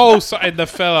that. Oh, so in the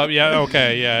film. Yeah,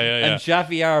 okay, yeah. And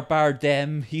Javier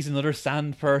Bardem, he's another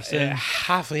sand person.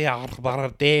 Javier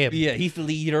Bardem. Yeah, he's the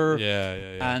leader.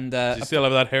 Yeah. And Does he still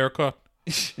have that haircut?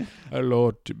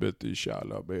 Hello, Timothy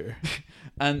Chalamet.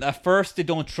 And at first they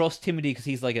don't trust Timothy because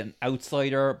he's like an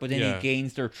outsider, but then he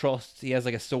gains their trust. He has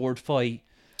like a sword fight.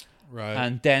 Right.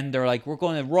 And then they're like, we're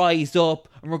going to rise up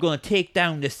and we're going to take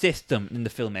down the system. And the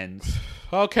film ends.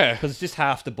 Okay. Because it's just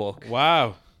half the book.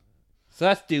 Wow. So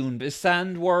that's Dune. But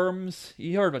sandworms.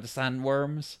 You heard about the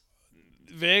sandworms?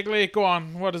 Vaguely. Go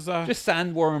on. What is that? Just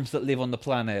sandworms that live on the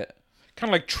planet. Kind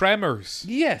of like Tremors.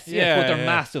 Yes, but they're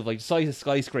massive, like the size of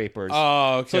skyscrapers.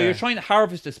 Oh, okay. So you're trying to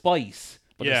harvest the spice,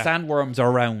 but the Yeah. sandworms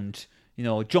are around,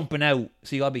 jumping out.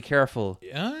 So you gotta be careful.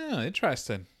 Ah,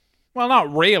 interesting. Well,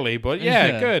 not really, but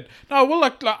Yeah. good. No, well,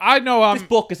 look, I know. This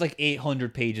book is like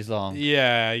 800 pages long.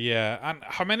 Yeah. And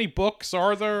how many books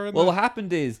are there? Well, what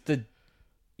happened is the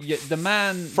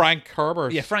man Frank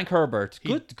Herbert. Yeah, Frank Herbert.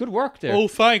 Good work there. Oh,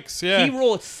 thanks. Yeah. He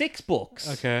wrote 6 books.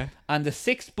 Okay. And the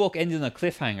 6th book ended on a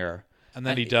cliffhanger. And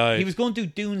then he died. He was going to do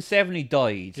Dune 7, he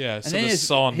died. Yeah, and so then the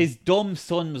son. his dumb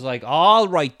son was like, I'll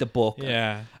write the book.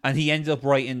 Yeah. And he ended up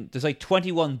writing, there's like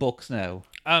 21 books now.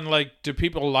 And like, do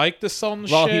people like the son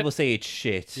shit? A lot of people say it's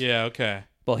shit. Yeah, okay.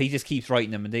 But he just keeps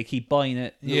writing them and they keep buying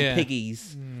it. Little Yeah.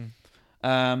 piggies.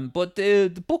 But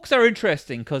the books are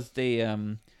interesting because they...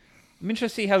 I'm interested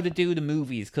to see how they do the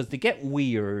movies because they get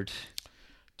weird.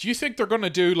 Do you think they're going to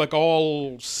do like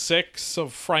all 6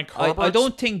 of Frank Herbert's? I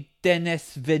don't think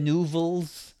Denis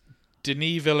Villeneuve's...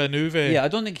 Denis Villeneuve. Yeah, I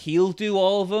don't think he'll do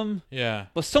all of them. Yeah.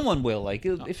 But someone will. Like,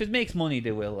 if it makes money,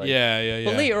 they will. Like. Yeah.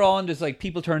 But later on, there's like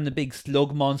people turn the big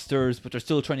slug monsters, but they're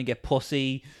still trying to get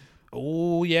pussy.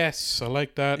 Oh, yes. I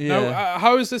like that. Yeah. Now,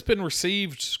 how has this been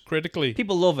received critically?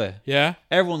 People love it. Yeah?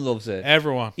 Everyone loves it.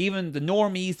 Everyone. Even the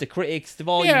normies, the critics, they've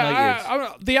all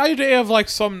united. The idea of like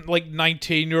some like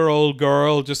 19-year-old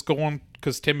girl just going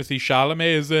because Timothy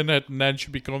Chalamet is in it, and then she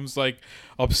becomes like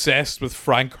obsessed with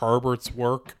Frank Herbert's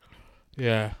work.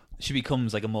 Yeah. She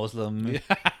becomes like a Muslim.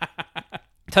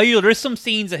 Tell you, there's some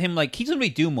scenes of him like he doesn't really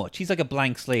do much. He's like a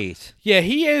blank slate. Yeah,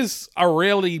 he is a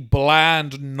really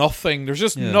bland nothing. There's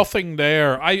just nothing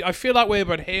there. I feel that way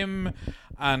about him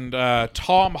and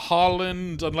Tom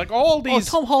Holland and like all these.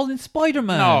 Tom Holland,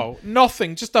 Spider-Man. No,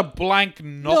 nothing. Just a blank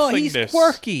nothingness. No, he's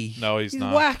quirky. No, he's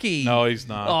not. Wacky. No, he's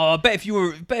not. Oh, I bet if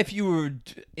you were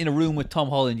in a room with Tom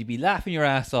Holland, you'd be laughing your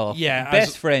ass off. Yeah,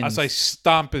 best friends. As I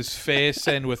stamp his face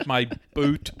in with my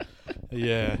boot.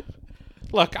 Yeah.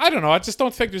 Look, I don't know. I just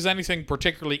don't think there's anything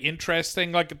particularly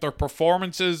interesting. Like, their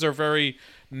performances are very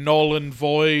null and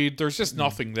void. There's just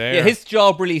nothing there. Yeah, his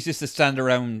job really is just to stand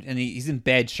around and he's in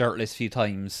bed shirtless a few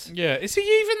times. Yeah, is he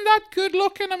even that good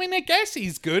looking? I mean, I guess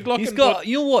he's good looking. He's got,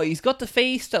 you know what? He's got the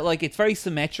face that, like, it's very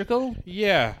symmetrical.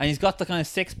 Yeah. And he's got the kind of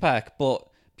 6-pack, but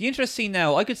be interesting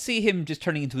now. I could see him just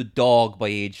turning into a dog by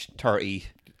age 30.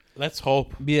 Let's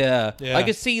hope. Yeah. Yeah. I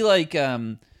could see, like,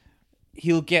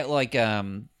 he'll get, like,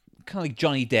 kind of like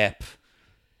Johnny Depp.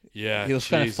 Yeah, He'll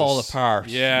kind of fall apart.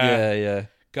 Yeah.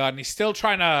 God, and he's still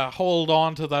trying to hold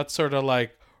on to that sort of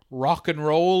like rock and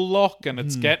roll look, and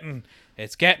it's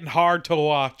getting hard to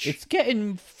watch. It's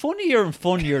getting funnier and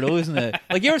funnier, though, isn't it?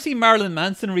 Like, you ever seen Marilyn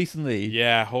Manson recently?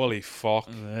 Yeah, holy fuck.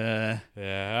 Yeah.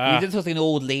 Yeah. He just looks like an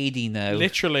old lady now.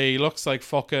 Literally, he looks like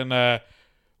fucking.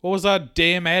 What was that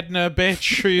Dame Edna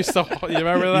bitch who used to? You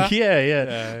remember that?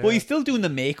 Yeah. Well, he's still doing the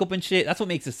makeup and shit. That's what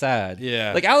makes it sad.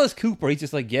 Yeah. Like Alice Cooper, he's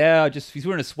just like, he's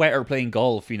wearing a sweater playing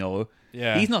golf, you know.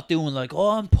 Yeah. He's not doing like, oh,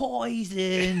 I'm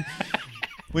poisoned.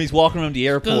 When he's walking around the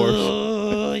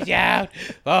airport. Yeah.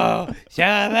 Oh,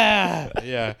 shut up.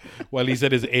 Yeah. Well, he's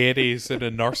in his 80s in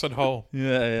a nursing home.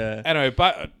 Yeah. Anyway,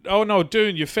 but no,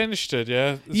 Dune, you finished it,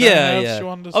 yeah? Is there Yeah. anything else you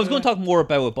wanted to I was say? going to talk more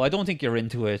about it, but I don't think you're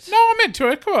into it. No, I'm into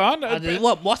it. Come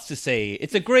on. What's to say?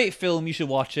 It's a great film. You should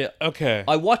watch it. Okay.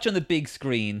 I watch on the big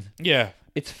screen. Yeah.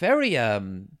 It's very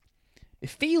it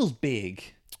feels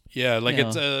big. Yeah, like You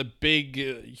it's know. a big,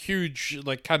 huge,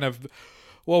 like kind of,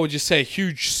 what would you say,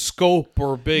 huge scope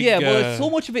or big... Yeah, but so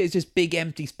much of it is just big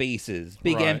empty spaces,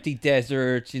 big Right. empty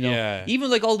deserts, you know. Yeah. Even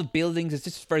like all the buildings, it's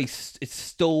just it's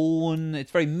stone,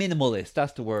 it's very minimalist,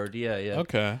 that's the word, yeah.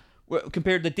 Okay. Well,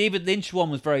 compared to the David Lynch one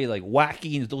was very like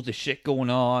wacky and there's loads of shit going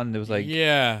on. There was like...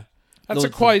 Yeah. That's loads a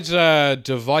of- quite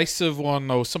divisive one,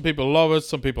 though. Some people love it,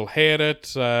 some people hate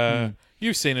it.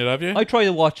 You've seen it, have you? I tried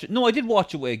to watch it. No, I did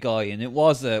watch it with a guy and it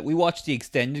was we watched the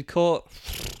extended cut.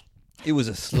 It was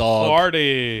a slog.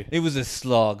 Party. It was a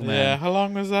slog, man. Yeah, how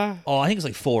long was that? Oh, I think it's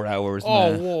like 4 hours,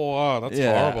 Oh, man. whoa, wow, that's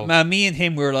horrible. Man, me and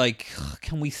him were like,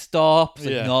 can we stop? It's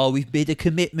like, Yeah. no, we've made a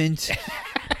commitment.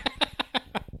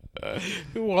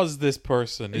 Who was this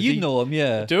person? Is You he- know him,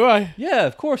 yeah. Do I? Yeah,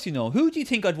 of course you know. Who do you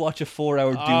think I'd watch a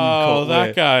 4-hour Dune Oh, cut that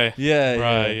with? guy. Yeah,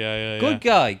 Right, yeah.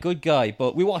 Good guy.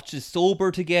 But we watched it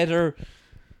sober together.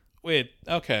 Wait,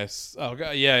 okay. Oh,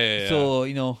 yeah.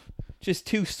 So, just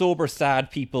two sober, sad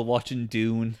people watching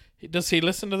Dune. Does he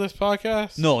listen to this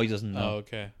podcast? No, he doesn't Oh, know.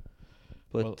 okay.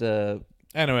 But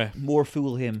Anyway. more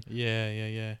fool him.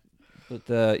 Yeah.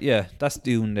 But yeah, that's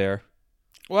Dune there.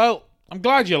 Well, I'm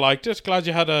glad you liked it. Glad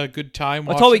you had a good time I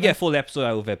watching thought we'd it. get a full episode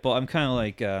out of it, but I'm kind of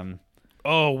like...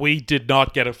 Oh, we did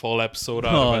not get a full episode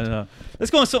out of it. no. Let's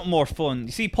go on something more fun.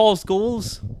 You see Paul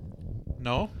Scholes?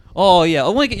 No? Oh, yeah. I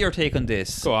want to get your take on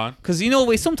this. Go on. Because,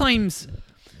 sometimes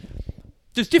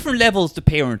there's different levels to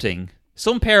parenting.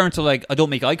 Some parents are like, I don't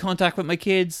make eye contact with my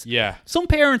kids. Yeah. Some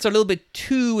parents are a little bit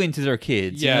too into their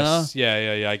kids. Yes. You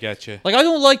know? Yeah, I get you. Like, I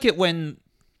don't like it when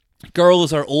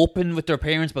girls are open with their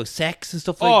parents about sex and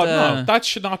stuff like that. No, that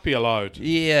should not be allowed.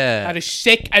 Yeah. That is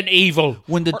sick and evil.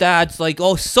 When the dad's like,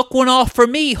 oh, suck one off for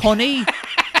me, honey.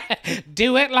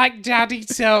 Do it like daddy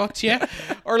taught you.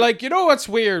 Or like, what's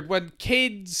weird? When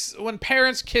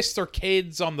parents kiss their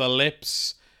kids on the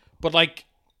lips, but like,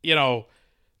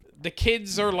 the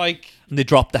kids are like... And they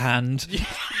drop the hand.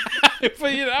 But,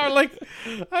 like,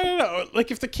 I don't know.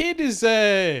 Like, if the kid is,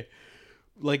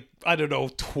 like, I don't know,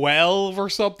 12 or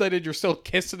something, and you're still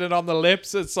kissing it on the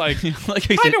lips, it's like,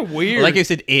 kind of weird. Like I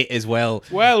said, 8 as well.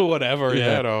 Well, whatever,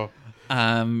 Yeah.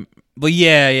 But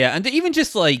yeah. And even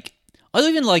just like, I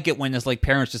don't even like it when it's like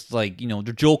parents just like, they're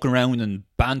joking around and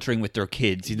bantering with their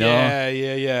kids,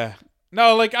 Yeah.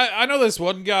 No, like, I know this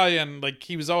one guy, and like,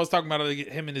 he was always talking about like,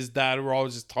 him and his dad were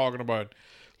always just talking about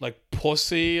like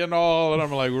pussy and all, and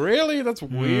I'm like, really? That's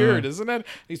weird, isn't it?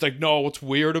 He's like, no, what's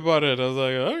weird about it? I was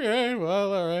like, okay,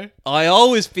 well, all right. I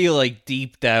always feel like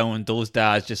deep down those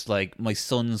dads just like, my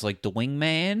son's like the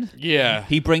wingman. Yeah.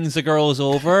 He brings the girls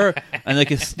over and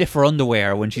like a sniff her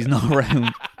underwear when she's not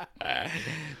around.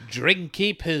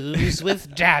 Drinky poos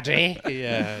with daddy.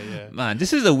 Yeah. Man,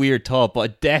 this is a weird thought,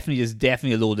 but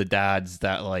definitely a load of dads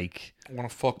that like Want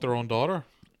to fuck their own daughter?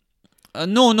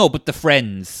 no, but the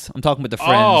friends. I'm talking about the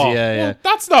friends. Oh, yeah. well,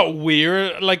 that's not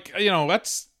weird. Like,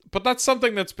 that's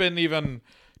something that's been even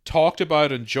talked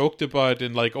about and joked about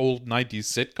in like old 90s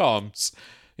sitcoms.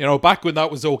 Back when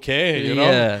that was okay,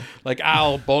 Yeah. Like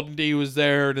Al Bundy was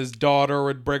there and his daughter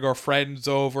would bring her friends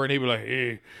over and he'd be like,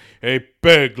 hey,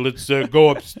 Beg, let's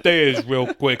go upstairs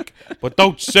real quick, but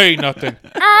don't say nothing.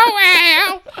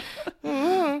 Oh,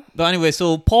 well. But anyway,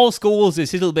 so Paul Scholes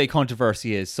is his little bit of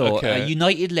controversy is so Okay. a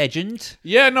United legend.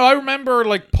 Yeah, no, I remember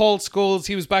like Paul Scholes,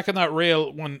 he was back in that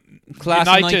rail when Class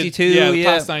of United, 92, yeah, yeah.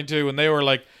 Class 92, and they were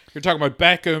like, you're talking about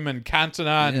Beckham and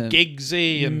Cantona and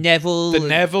Giggsy and Neville. the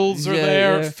Nevilles are Yeah,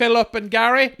 there, yeah. Philip and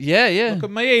Gary. Yeah.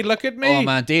 Look at me. Oh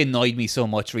man, they annoyed me so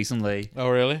much recently. Oh,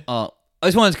 really? I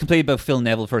just wanted to complain about Phil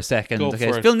Neville for a second. Go Okay,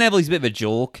 for it. Phil Neville, he's a bit of a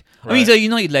joke. I mean, Right. he's a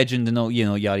United legend and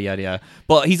yada yada.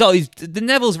 But he's always the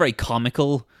Neville's very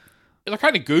comical. They're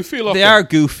kind of goofy looking. They are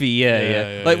goofy,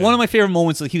 yeah. Like yeah. one of my favorite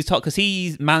moments, like he was talking because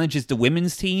he manages the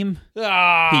women's team.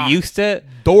 Ah, He used to.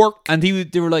 dork. And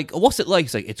they were like, oh, "What's it like?"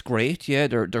 He's like, "It's great. Yeah,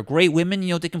 they're great women.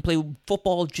 They can play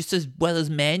football just as well as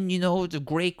men. They're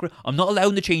great. I'm not allowed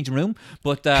in the changing room,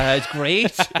 but it's great."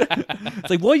 It's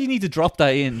like, why do you need to drop that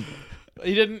in?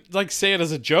 He didn't like say it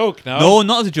as a joke, no? No,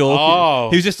 not as a joke. Oh.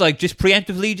 He was just like, just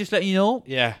preemptively, just letting you know.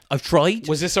 Yeah. I've tried.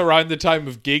 Was this around the time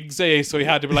of Giggsy? So he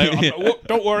had to be like,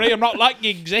 don't worry, I'm not like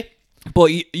Giggsy.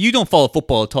 But you don't follow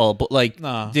football at all. But like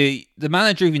No. the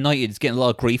manager of United is getting a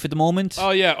lot of grief at the moment. Oh,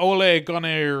 yeah, Ole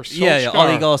Gunnar Solskjaer. Yeah,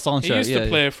 Ole Gunnar Solskjaer, He used to yeah,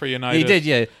 play for United. He did,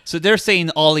 yeah. So they're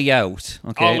saying Ollie out.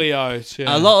 Okay. Ollie out,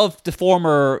 yeah. A lot of the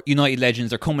former United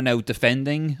legends are coming out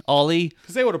defending Ollie.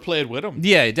 Because they would have played with him.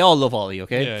 Yeah, they all love Ollie,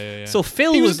 okay? Yeah. So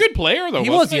Phil He was a good player, though,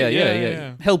 He wasn't was, he?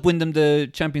 yeah. Helped win them the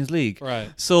Champions League. Right.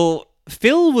 So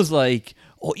Phil was like,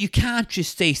 oh, you can't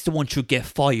just say someone should get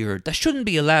fired. That shouldn't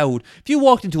be allowed. If you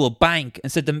walked into a bank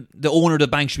and said the owner of the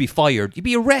bank should be fired, you'd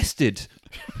be arrested.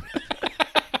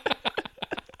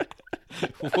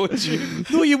 Would you?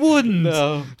 No, you wouldn't.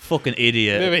 No. Fucking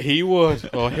idiot. Maybe he would.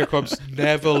 Oh, here comes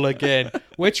Neville again.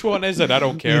 Which one is it? I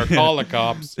don't care. Call the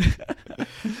cops.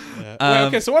 Yeah. Well,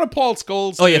 okay, so what did Paul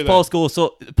Scholes Oh, do yeah, then? Paul Scholes.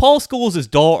 So Paul Scholes'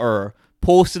 daughter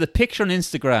posted a picture on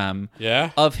Instagram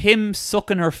Yeah? of him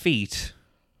sucking her feet.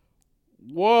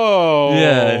 Whoa.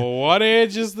 Yeah. What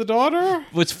age is the daughter?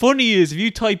 What's funny is if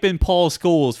you type in Paul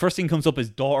Scholes, first thing comes up is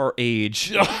daughter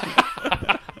age.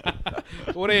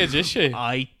 What age is she?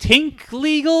 I think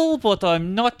legal, but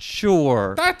I'm not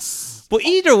sure. That's... But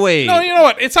either way, No, you know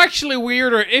what? It's actually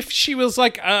weirder. If she was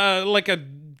like a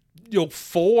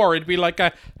 4, it'd be like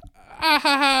a...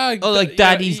 Oh, like,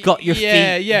 Daddy's got your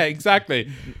yeah, feet. Yeah, exactly.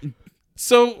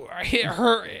 So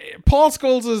Paul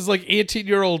Scholes' like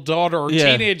 18-year-old daughter or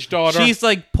teenage daughter. She's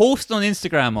like posting on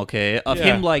Instagram, okay, of Yeah.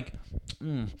 him like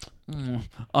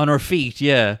on her feet,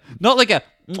 yeah. Not like a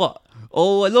what?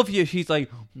 Oh, I love you. She's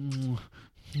like,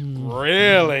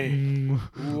 Really?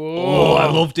 oh, I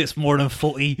love this more than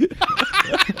footy.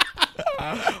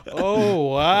 Oh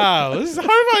wow! How have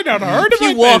I not heard If about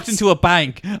you walked this? into a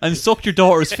bank and sucked your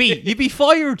daughter's feet, you'd be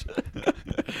fired.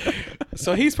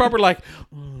 So he's probably like,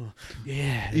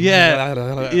 Yeah.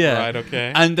 Right,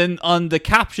 okay. And then on the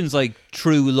captions like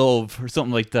 "True Love" or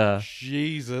something like that.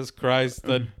 Jesus Christ!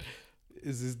 That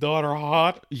is his daughter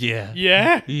hot? Yeah.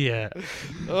 Yeah. Yeah.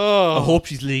 Oh, I hope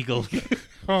she's legal.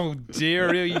 oh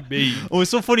dearie me. What was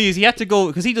so funny is he had to go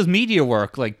because he does media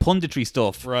work, like punditry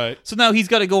stuff. Right. So now he's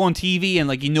got to go on TV and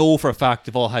like for a fact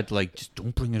they've all had to like just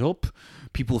don't bring it up.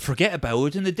 People forget about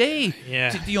it in the day.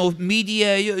 Yeah.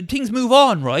 Media things move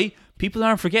on, right? People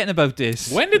aren't forgetting about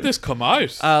this. When did this come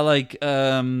out? Like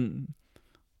a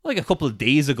couple of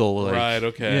days ago. Like, Right,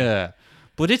 okay. Yeah.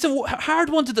 But it's a hard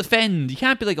one to defend. You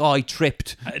can't be like, oh, I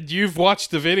tripped. You've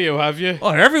watched the video, have you? Oh,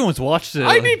 everyone's watched it.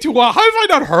 I need to watch. How have I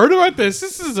not heard about this?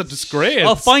 This is a disgrace.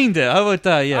 I'll find it. How about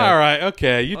that? Yeah. All right,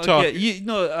 okay. You talk.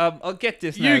 I'll get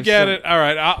this now. You get it. All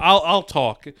right, I'll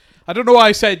talk. I don't know why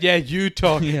I said you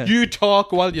talk. Yeah. You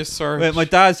talk while you search. Wait, my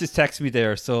dad's just texted me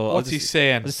there, so What's he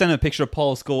saying? I'll just send him a picture of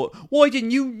Paul Scholes. Why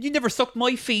didn't you? You never sucked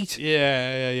my feet.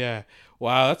 Yeah.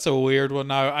 Wow, that's a weird one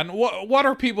now. And what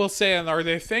are people saying? Are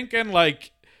they thinking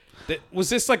like, was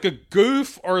this like a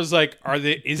goof, or is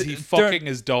he fucking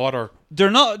his daughter?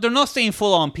 They're not saying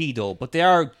full on pedo, but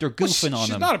they're goofing on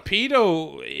She's him. not a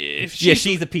pedo. If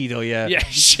She's a pedo. Yeah, yeah,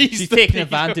 she's the taking pedo.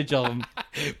 advantage of him.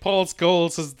 Paul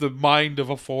Scholes has the mind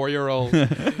of a 4-year-old.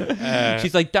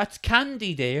 She's like, that's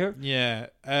candy there.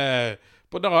 Yeah.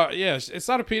 But no, yeah, it's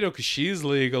not a pedo because she's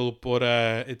legal, but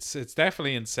it's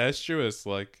definitely incestuous.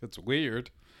 Like, it's weird.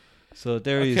 So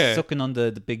there he's sucking on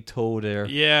the big toe there.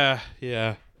 Yeah.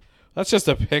 That's just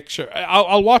a picture.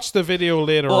 I'll watch the video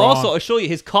later on. Also, I'll show you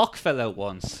his cock fell out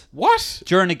once What?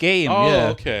 during a game. Oh, yeah.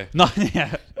 okay. Not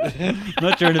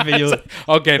not during the video.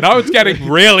 Okay, now it's getting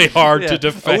really hard to Yeah.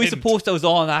 defend. Are we supposed that was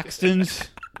all an accident?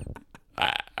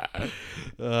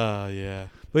 Yeah.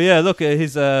 But yeah, look at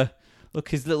his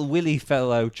his little willy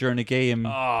fell out during a game.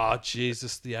 Oh,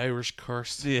 Jesus, the Irish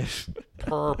curse. Yeah.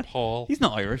 Poor Paul. He's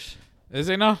not Irish. Is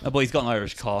he not? But he's got an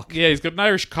Irish cock. Yeah, he's got an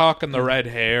Irish cock and the red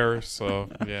hair, so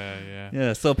yeah.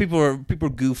 Yeah, so people are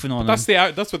goofing on him. That's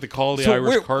what they call the So Irish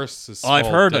we're- curse. Is I've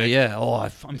small heard dick. it, yeah. Oh,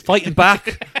 I'm fighting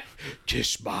back.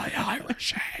 Kiss my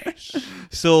Irish ass.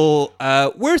 So,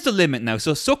 where's the limit now?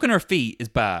 So, sucking her feet is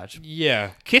bad.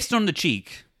 Yeah, Kissing her on the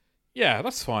cheek.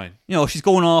 that's fine. You know, she's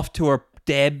going off to her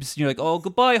Debs. And you're like, oh,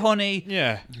 goodbye, honey.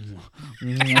 Yeah.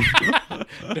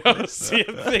 No, see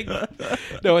a thing.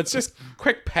 No, it's just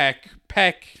quick peck.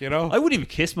 You know. I wouldn't even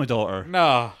kiss my daughter.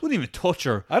 No, Wouldn't even touch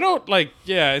her. I don't like.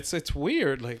 Yeah, it's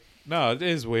weird. Like, no, it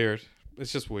is weird.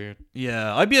 It's just weird.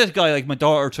 Yeah, I'd be that guy, like, my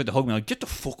daughter tried to hug me, like, get the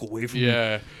fuck away from me.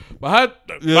 Yeah, my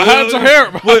hands are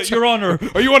here. Wait, Your Honor.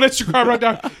 Are you on Instagram right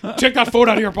now? Take that phone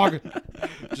out of your pocket.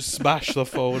 Just smash the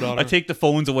phone on her. I take the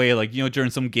phones away, like, you know,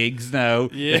 during some gigs now.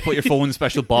 Yeah. They put your phone in a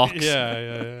special box.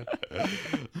 Yeah.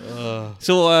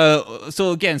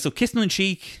 So again, kissing on the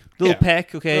cheek, little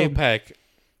peck, okay. Little peck.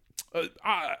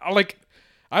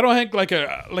 I don't think like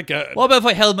a. What about if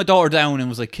I held my daughter down and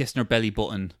was like kissing her belly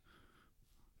button?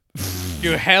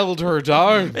 You held her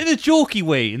down. In a jokey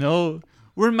way, you know?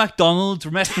 We're in McDonald's,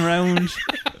 we're messing around.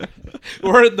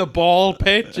 We're in the ball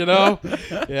pit, you know.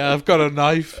 Yeah, I've got a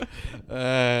knife.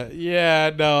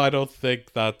 No, I don't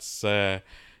think that's. You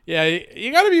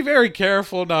got to be very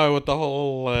careful now with the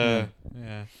whole. Yeah.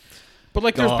 But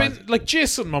like, God. there's been like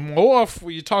Jason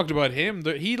Momoa. You talked about him.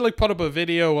 He like put up a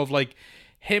video of like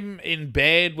him in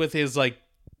bed with his like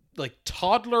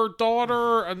toddler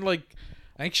daughter, and like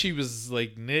I think she was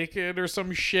like naked or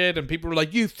some shit, and people were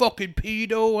like, "You fucking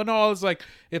pedo," and all. It's like,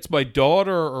 it's my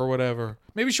daughter or whatever.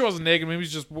 Maybe she wasn't naked. Maybe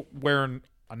she's just wearing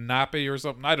a nappy or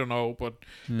something. I don't know. But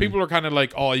people are kind of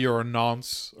like, "Oh, you're a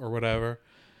nonce" or whatever.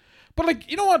 But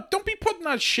like, you know what? Don't be putting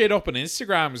that shit up on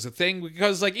Instagram as a thing,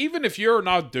 because like, even if you're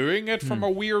not doing it from a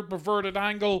weird perverted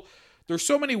angle, there's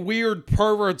so many weird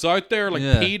perverts out there, like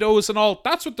pedos and all.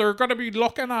 That's what they're gonna be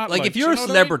looking at. Like, if you're a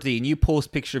celebrity and you post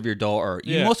a picture of your daughter,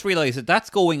 you must realize that that's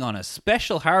going on a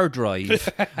special hard drive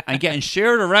and getting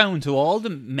shared around to all the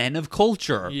men of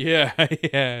culture. Yeah.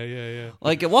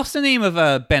 Like, what's the name of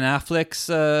Ben Affleck's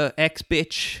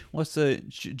ex-bitch? What's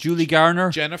Julie Garner?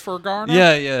 Jennifer Garner?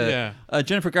 Yeah.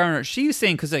 Jennifer Garner, she was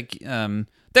saying, because like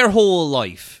their whole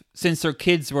life, since their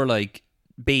kids were like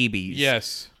babies.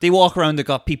 Yes. They walk around, they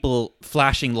got people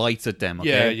flashing lights at them,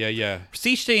 okay? Yeah.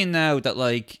 She's saying now that,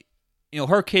 like, you know,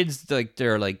 her kids, like,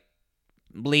 they're, like,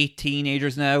 late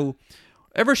teenagers now.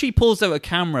 Ever she pulls out a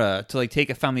camera to, like, take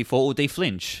a family photo, they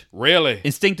flinch. Really?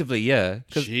 Instinctively, yeah.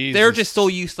 Because Jesus. they're just so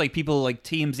used to, like, people like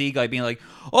TMZ guy being like,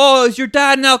 oh, is your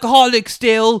dad an alcoholic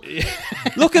still?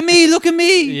 Look at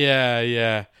me.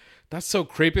 Yeah. That's so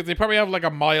creepy. They probably have like a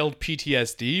mild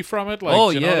PTSD from it. Like, Oh,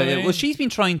 do you know yeah, what I yeah. mean? Well, she's been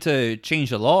trying to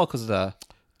change the law because of that.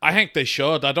 I think they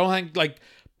should. I don't think, like,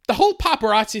 the whole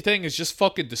paparazzi thing is just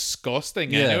fucking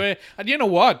disgusting anyway. And you know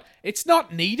what? It's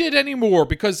not needed anymore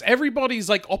because everybody's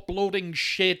like uploading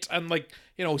shit and, like,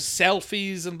 you know,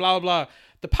 selfies and blah, blah.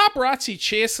 The paparazzi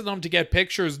chasing them to get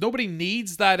pictures, nobody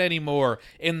needs that anymore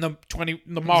in the modern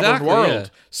Exactly, world. yeah.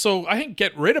 So I think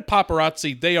get rid of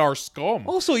paparazzi. They are scum.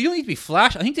 Also, you don't need to be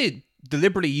flash. I think they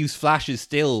deliberately use flashes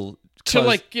still. To,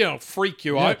 like, you know, freak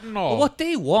you out and all. But what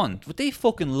they want, what they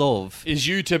fucking love, is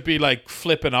you to be like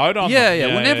flipping out on yeah, them.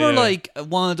 yeah. Whenever like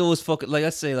one of those fucking, like,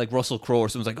 let's say like Russell Crowe or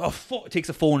someone's like, oh fuck, takes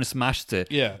a phone and smashes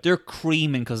it. Yeah. They're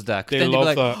creaming because of that. 'Cause They then they'd be love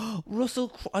like, that. oh, Russell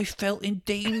Crowe, I felt in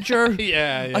danger.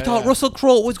 Yeah. I thought Russell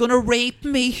Crowe was gonna rape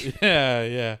me.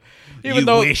 Yeah. You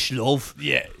wish, love.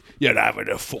 Yeah, you're having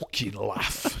a fucking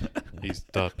laugh. He's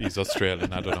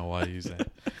Australian. I don't know why he's there.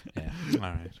 Yeah, all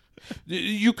right.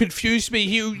 You confused me.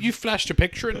 You flashed a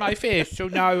picture in my face, so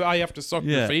now I have to suck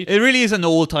your feet. It really is an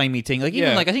old timey thing. Like even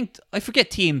Yeah. like I forget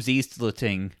TMZ's still a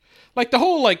thing. Like the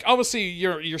whole, like, obviously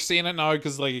you're seeing it now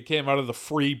because like it came out of the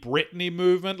Free Britney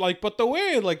movement. Like, but the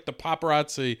way like the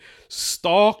paparazzi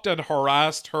stalked and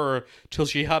harassed her till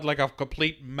she had like a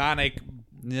complete manic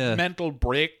mental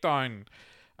breakdown.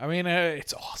 I mean,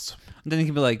 it's awesome. And then you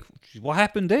can be like, what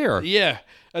happened there? Yeah.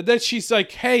 And then she's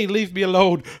like, hey, leave me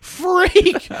alone.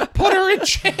 Freak! Put her in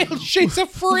jail. She's a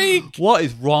freak. What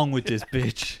is wrong with this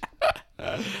bitch?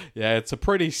 Yeah, it's a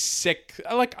pretty sick...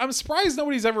 Like, I'm surprised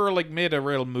nobody's ever, like, made a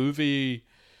real movie,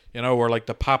 you know, where, like,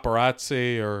 the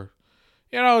paparazzi or,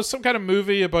 you know, some kind of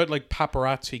movie about, like,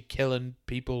 paparazzi killing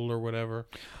people or whatever.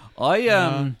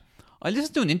 I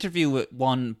listened to an interview with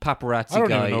one paparazzi guy. I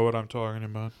don't even know what I'm talking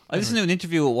about. I listened to an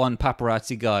interview with one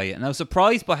paparazzi guy, and I was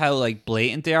surprised by how, like,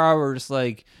 blatant they are. We're just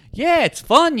like, yeah, it's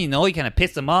fun, you know, you kind of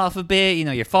piss them off a bit, you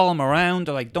know, you follow them around,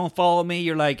 they're like, don't follow me,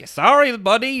 you're like, sorry,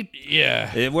 buddy.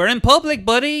 Yeah. We're in public,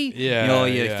 buddy. Yeah. You know,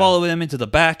 you follow them into the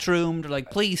bathroom, they're like,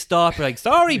 please stop. You're like,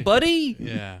 sorry, buddy.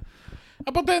 Yeah.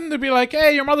 But then they'd be like,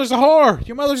 hey, your mother's a whore.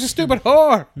 Your mother's a stupid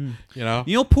whore. You know?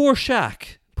 You know, poor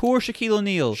Shaq. Poor Shaquille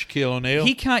O'Neal. Shaquille O'Neal.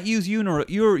 He can't use your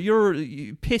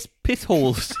piss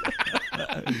holes.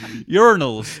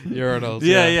 Urinals. Urinals.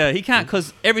 Yeah. He can't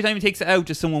because every time he takes it out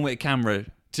to someone with a camera.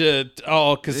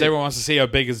 Because everyone wants to see how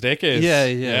big his dick is.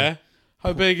 Yeah.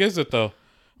 How big is it though?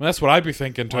 Well, that's what I'd be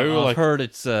thinking too. I've heard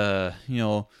it's you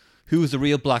know, who's the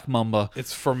real Black Mamba?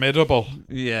 It's formidable.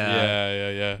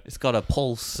 Yeah. It's got a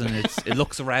pulse and it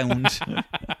looks around.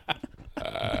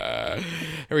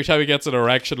 Every time he gets an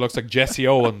erection, it looks like Jesse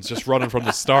Owens just running from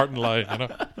the starting line. You know.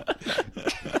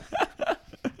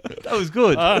 That was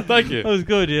good. Thank you. That was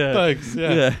good. Yeah. Thanks.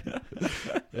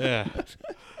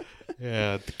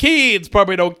 Yeah. The kids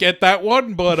probably don't get that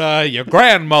one, but your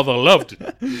grandmother loved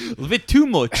it. A bit too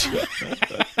much.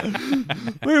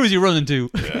 Where was he running to?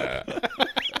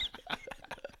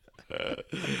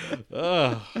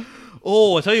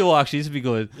 Oh, I'll tell you what, actually, this would be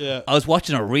good. Yeah. I was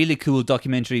watching a really cool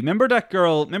documentary. Remember that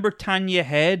girl? Remember Tanya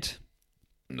Head?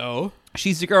 No.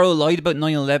 She's the girl who lied about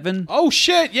 9/11. Oh,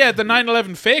 shit. Yeah, the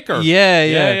 9/11 faker.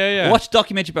 Yeah. I watched a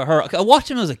documentary about her. I watched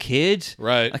it when I was a kid.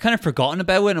 Right. I kind of forgotten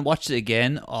about it and watched it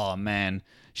again. Oh, man.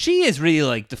 She is really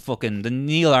like the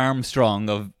Neil Armstrong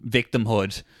of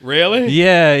victimhood. Really?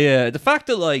 Yeah. The fact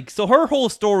that, like, so her whole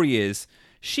story is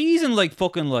she's in, like,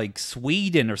 fucking, like,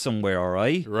 Sweden or somewhere, all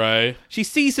right? Right. She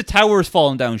sees the towers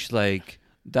falling down. She's like,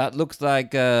 that looks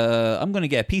like I'm going to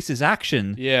get a piece of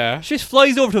action. Yeah. She just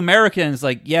flies over to America and is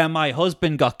like, yeah, my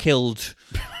husband got killed.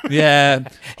 Yeah.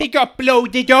 He got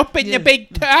bloated up in the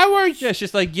big towers. Yeah, it's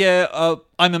just like,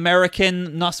 I'm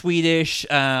American, not Swedish.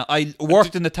 I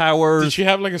worked in the towers. Did she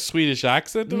have like a Swedish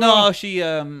accent? No,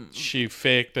 she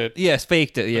faked it. Yes,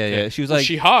 faked it. Yeah. She was like, was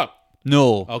she hot?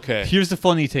 No. Okay. Here's the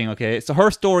funny thing, okay? So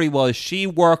her story was she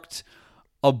worked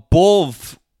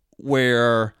above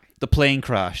where the plane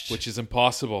crashed. Which is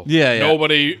impossible. Yeah.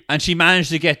 Nobody... And she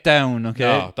managed to get down, okay?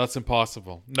 No, that's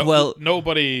impossible. No, well,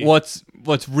 nobody... What's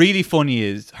really funny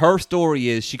is, her story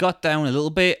is she got down a little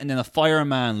bit and then a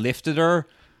fireman lifted her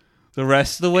the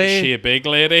rest of the way. Is she a big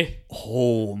lady?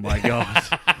 Oh my God.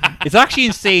 It's actually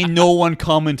insane no one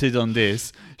commented on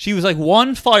this. She was like,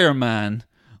 one fireman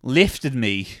lifted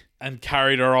me and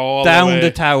carried her all down way.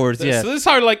 the towers. So Yeah, this is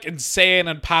how like insane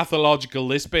and pathological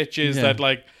this bitch is. Yeah. That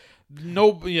like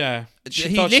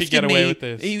she thought she'd get away with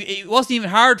this. It wasn't even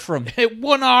hard for him.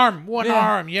 One arm,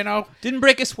 Yeah. you know. Didn't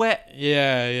break a sweat.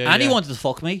 Yeah. And he wanted to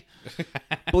fuck me.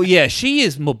 But yeah, she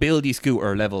is mobility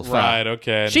scooter level fat. Right.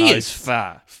 Okay. She nice. is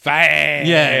fat. fat.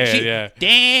 Yeah.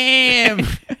 Damn.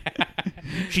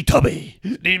 She tubby.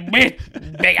 Big,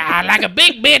 like a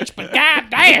big bitch, but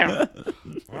goddamn,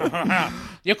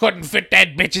 you couldn't fit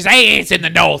that bitch's ass in the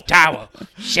North Tower.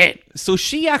 Shit. So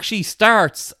she actually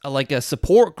starts like a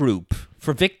support group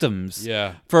for victims.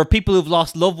 Yeah. For people who've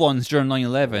lost loved ones during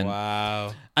 9/11.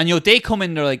 Wow. And they come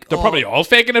in, they're like, They're probably all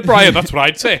faking it, Brian. That's what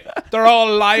I'd say. They're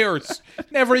all liars.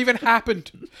 Never even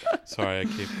happened. Sorry, I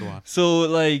keep going. So,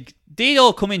 like, they'd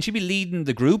all come in. She'd be leading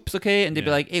the groups, okay? And they'd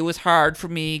be like, it was hard for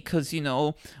me because,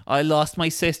 I lost my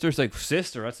sister. It's like,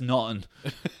 sister? That's nothing.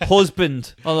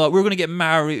 Husband. Oh, we're going to get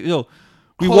married.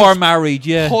 We were married,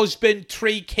 yeah. Husband,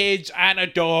 3 kids, and a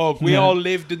dog. We all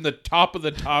lived in the top of the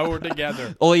tower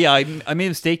together. Oh, yeah, I made a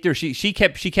mistake there. She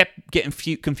kept getting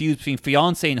confused between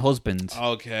fiance and husband.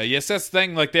 Okay, yes, that's the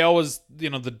thing. Like, they always, the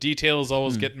details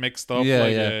always get mixed up. Yeah,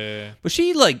 like, yeah. But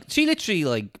she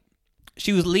literally,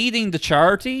 she was leading the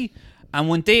charity, and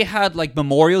when they had,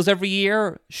 memorials every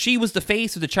year, she was the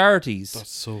face of the charities.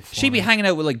 That's so funny. She'd be hanging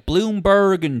out with,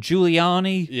 Bloomberg and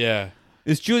Giuliani. Yeah.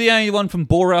 Is Giuliani the one from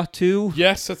Borat too?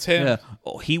 Yes, that's him. Yeah.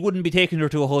 Oh, he wouldn't be taking her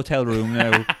to a hotel room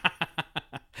now.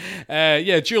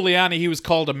 Giuliani, he was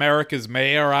called America's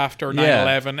mayor after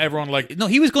 9/11. Everyone No,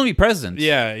 he was going to be president.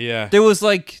 Yeah. There was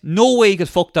no way he could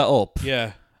fuck that up.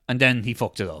 Yeah. And then he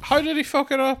fucked it up. How did he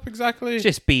fuck it up exactly?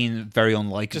 Just being very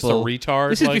unlikable. Just a retard.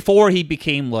 This is before he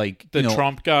became the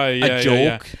Trump guy. Yeah, a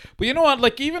joke. Yeah. But you know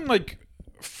what? Even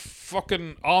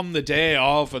fucking on the day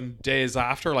of and days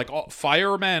after,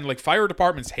 firemen, fire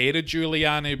departments hated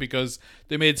Giuliani because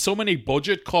they made so many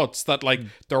budget cuts that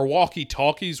their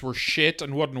walkie-talkies were shit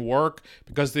and wouldn't work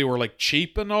because they were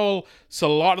cheap and all. So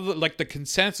a lot of the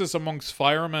consensus amongst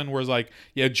firemen was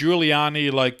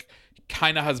Giuliani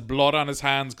kind of has blood on his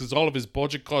hands because all of his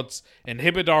budget cuts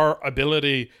inhibit our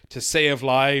ability to save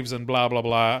lives and blah blah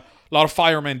blah. A lot of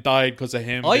firemen died because of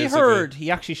him. I heard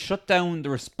he actually shut down the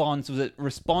response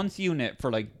unit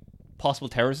for possible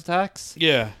terrorist attacks.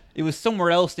 Yeah. It was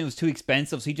somewhere else and it was too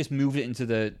expensive, so he just moved it into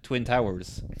the Twin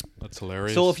Towers. That's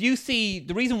hilarious. So if you see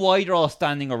the reason why they're all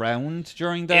standing around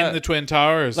during that in the Twin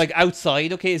Towers,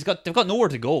 outside, okay, they've got nowhere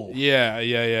to go.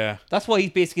 Yeah. That's why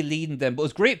he's basically leading them. But it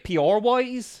was great PR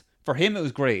wise. For him, it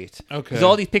was great. Okay. There's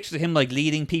all these pictures of him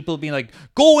leading people, being like,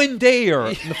 "Go in there."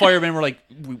 And the firemen were like,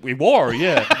 "We were,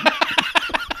 yeah."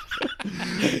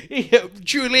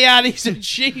 Giuliani's a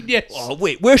genius. Oh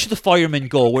wait, where should the firemen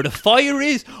go? Where the fire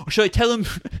is, or should I tell them?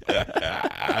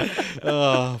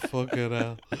 Oh fucking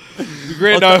hell!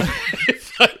 Great now.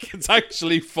 It's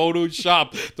actually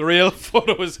Photoshop. The real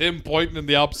photo is him pointing in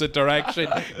the opposite direction.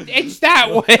 It's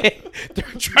that way. They're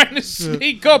trying to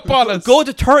sneak up on us. Go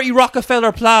to 30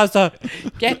 Rockefeller Plaza.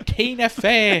 Get Tina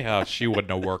Fey. Oh, she wouldn't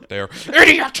have worked there.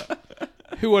 Idiot.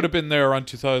 Who would have been there around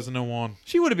 2001?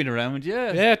 She would have been around,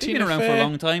 yeah. Yeah, She'd been Tina around Fey. for a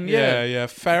long time, Yeah.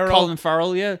 Farrell. Colin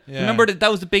Farrell, yeah. Yeah. Remember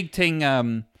that was the big thing.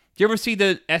 Do you ever see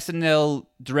the SNL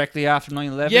directly after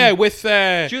 9/11? Yeah, with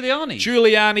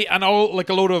Giuliani and all a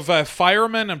load of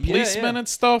firemen and policemen and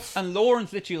stuff. And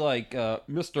Lauren's literally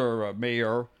Mr.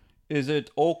 Mayor, is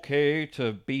it okay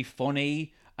to be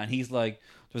funny? And he's like,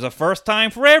 there's a first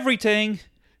time for everything.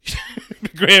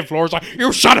 Grave floor's like,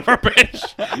 you son of a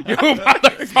bitch! You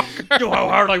motherfucker! You know how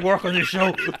hard I work on this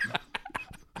show. You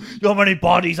know how many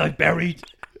bodies I've buried.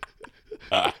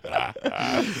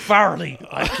 Farley,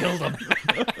 I killed him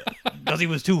because he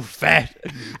was too fat,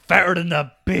 fatter than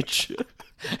that bitch.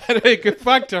 Anyway, get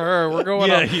back to her. We're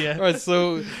going on. Yeah. All right,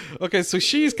 so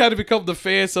she's kind of become the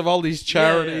face of all these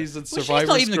charities and Well, survivors. she's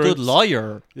not even a good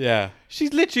lawyer. Yeah.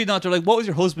 She's literally not. They're like, what was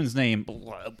your husband's name?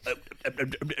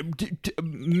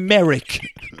 Merrick.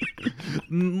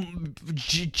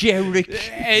 Jarek.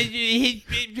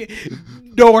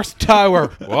 North Tower.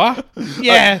 What?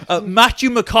 Yeah.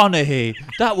 Matthew McConaughey.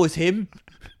 That was him.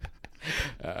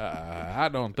 I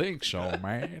don't think so,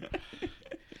 man.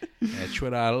 That's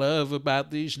what I love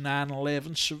about these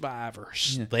 9/11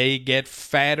 survivors. Yeah. They get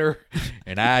fatter,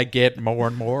 and I get more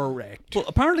and more erect. Well,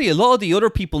 apparently a lot of the other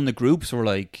people in the groups were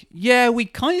like, yeah, we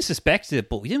kind of suspected it,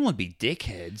 but we didn't want to be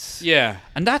dickheads. Yeah.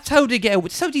 And that's how they get away.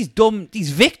 That's how these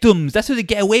victims, that's how they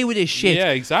get away with this shit.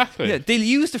 Yeah, exactly. Yeah, they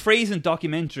use the phrase in the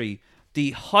documentary, the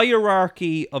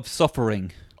hierarchy of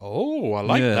suffering. Oh, I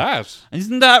like that. And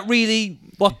isn't that really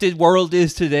what the world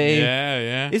is today?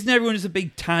 Yeah. Isn't everyone just a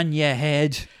big Tanya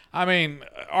head? I mean,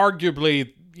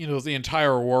 arguably, the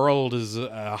entire world is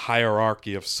a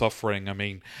hierarchy of suffering. I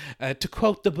mean, to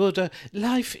quote the Buddha,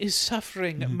 life is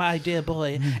suffering, my dear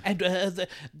boy, and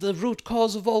the root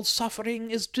cause of all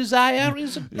suffering is desire,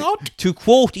 is it not? To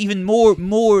quote even more,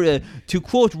 to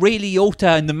quote Ray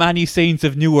Liotta in The Many Saints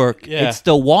of Newark, Yeah. it's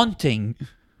the wanting.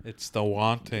 It's the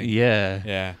wanting. Yeah.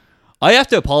 Yeah. I have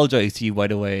to apologize to you, by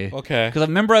the way. Okay. Because I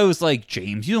remember I was like,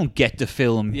 James, you don't get the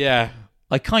film. Yeah.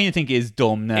 I kind of think it is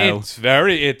dumb now.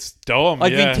 It's dumb.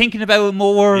 I've been thinking about it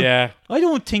more. Yeah. I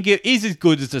don't think it is as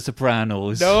good as The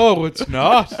Sopranos. No, it's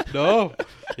not. No.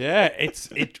 Yeah,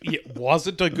 it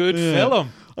wasn't a good film.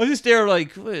 I was just there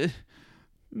like,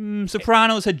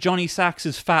 Sopranos had Johnny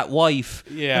Sax's fat wife.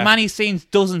 Yeah. The Many Saints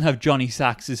doesn't have Johnny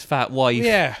Sax's fat wife.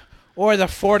 Yeah. Or the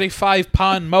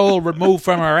 45-pound mole removed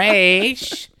from her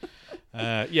ass.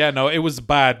 Yeah, no, it was a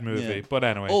bad movie. Yeah. But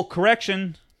anyway. Oh,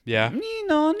 correction. Yeah.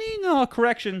 Nina,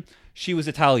 correction. She was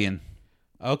Italian.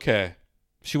 Okay.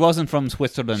 She wasn't from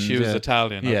Switzerland. She was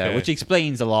Italian. Yeah, Okay. which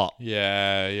explains a lot.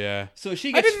 Yeah. So she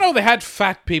I gets, didn't know they had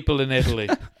fat people in Italy.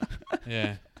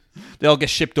 Yeah. they all get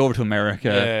shipped over to America.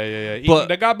 Yeah. But- Eating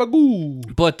the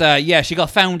gabagoo. But yeah, she got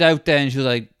found out then. She was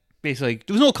like, basically,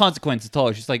 there was no consequence at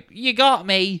all. She's like, you got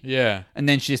me. Yeah. And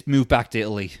then she just moved back to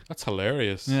Italy. That's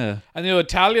hilarious. Yeah. And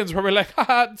Italians were like,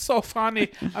 haha, it's so funny.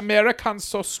 Americans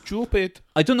so stupid.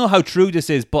 I don't know how true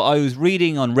this is, but I was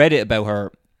reading on Reddit about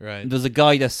her. Right. There's a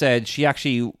guy that said she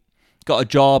actually got a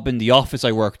job in the office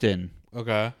I worked in,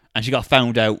 Okay. and she got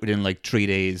found out within like 3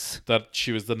 days. That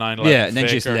she was the 9/11 Yeah, and then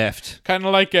she just faker. left. Kind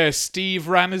of like Steve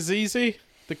Ranazizi,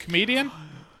 the comedian.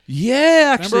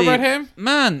 Yeah, actually. Remember about him?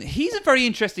 Man, he's a very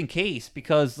interesting case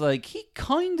because like he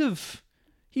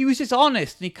was just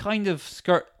honest and he kind of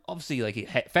obviously like it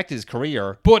affected his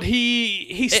career. But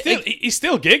he's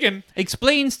still gigging.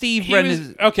 Explain Steve He Brennan.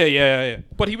 was, okay, yeah.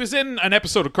 But he was in an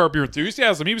episode of Curb Your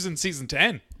Enthusiasm. He was in season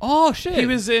 10. Oh shit. He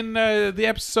was in the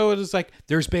episode. Is like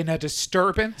there's been a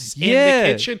disturbance in Yeah.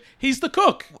 the kitchen. He's the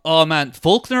cook. Oh man,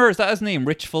 Faulkner, is that his name?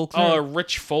 Rich Faulkner? Oh,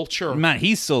 Rich Fulcher. Man,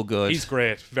 he's so good. He's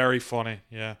great. Very funny.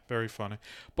 Yeah, very funny.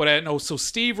 But no, so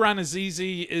Steve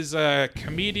Ranazizi is a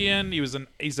comedian. He's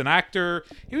an actor.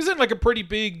 He was in like a pretty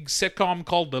big sitcom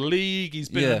called The League. He's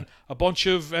been in a bunch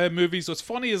of movies. What's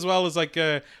funny as well is like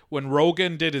when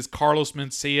Rogan did his Carlos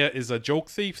Mencia is a joke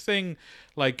thief thing,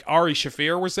 like Ari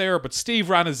Shaffir was there, but Steve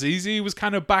Ranazizi was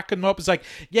kind of backing him up. It's like,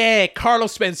 yeah,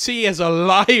 Carlos Mencia is a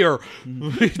liar.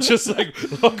 Just like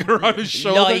looking around his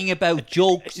shoulder. Lying about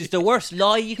jokes is the worst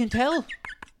lie you can tell.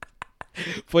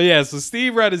 But yeah, so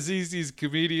Steve Ranazizi's a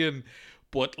comedian,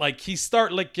 but like he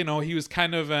was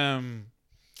kind of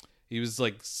he was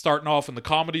like starting off in the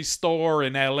Comedy Store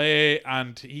in LA,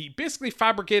 and he basically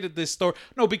fabricated this story.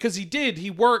 No, because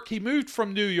he moved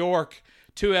from New York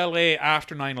to LA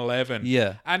after 9/11.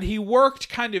 Yeah. And he worked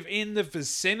kind of in the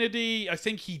vicinity. I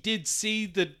think he did see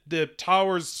the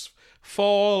towers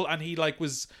fall, and he like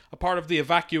was a part of the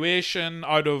evacuation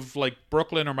out of like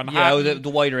Brooklyn or Manhattan. Yeah, the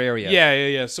wider area.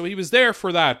 Yeah. So he was there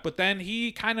for that, but then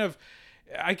he kind of,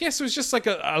 I guess it was just like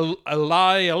a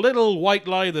lie, a little white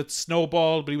lie that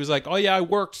snowballed. But he was like, "Oh yeah, I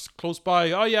worked close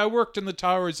by. Oh yeah, I worked in the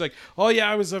towers. Like, oh yeah,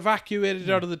 I was evacuated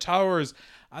out of the towers."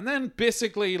 And then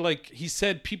basically, like he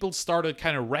said, people started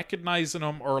kind of recognizing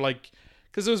him, or like,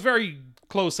 because it was very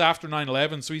close after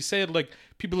 9/11. So he said like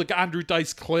people like Andrew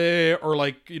Dice Clay or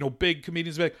like big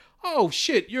comedians be like, "Oh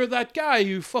shit, you're that guy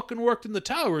who fucking worked in the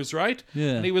towers, right?"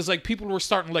 Yeah. And he was like, people were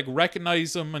starting to like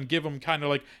recognize him and give him kind of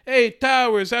like, "Hey,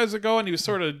 Towers, how's it going?" He was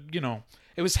sort of,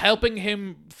 it was helping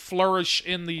him flourish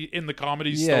in the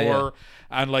Comedy Store,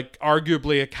 and like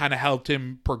arguably it kind of helped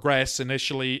him progress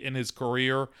initially in his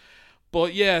career.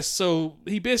 But yeah, so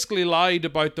he basically lied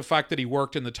about the fact that he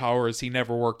worked in the towers. He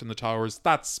never worked in the towers.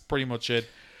 That's pretty much it.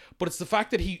 But it's the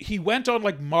fact that he went on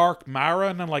like Mark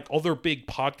Maron and like other big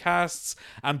podcasts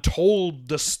and told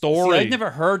the story. See, I'd never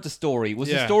heard the story. Was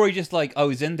the Yeah. story just like I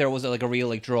was in there? Was it like a real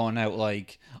like drawn out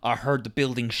like I heard the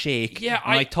building shake? Yeah,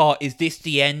 and I thought, is this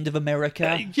the end of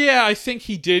America? Yeah, I think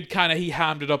he did kind of, he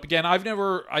hammed it up again. I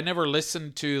never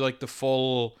listened to like the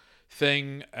full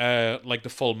thing, like the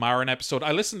full Maron episode.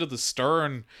 I listened to the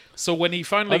Stern. So when he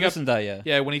finally listened to that,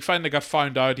 yeah. when he finally got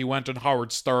found out, he went on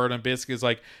Howard Stern and basically was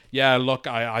like, "Yeah, look,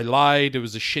 I lied. It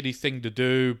was a shitty thing to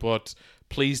do, but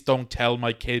please don't tell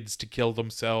my kids to kill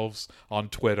themselves on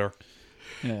Twitter."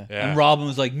 Yeah. Yeah. And Robin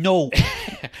was like, no.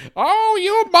 Oh,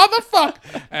 you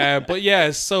motherfucker! But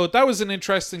yeah, so that was an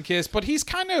interesting case. But he's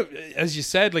kind of, as you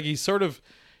said, like he's sort of,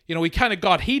 he kind of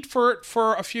got heat for it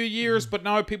for a few years, but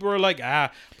now people are like,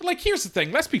 But like, here's the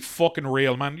thing. Let's be fucking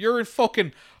real, man. You're in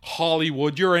fucking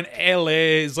Hollywood. You're in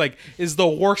LA. Is the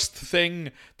worst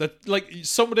thing that, like,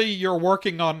 somebody you're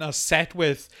working on a set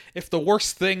with, if the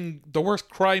worst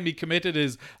crime he committed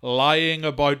is lying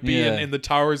about being in the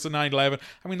towers of 9/11.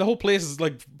 I mean, the whole place is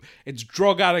like, it's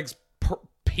drug addicts,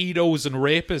 pedos and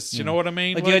rapists, you know what I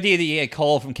mean? Like the idea that you get a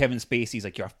call from Kevin Spacey is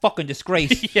like, you're a fucking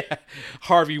disgrace. Yeah.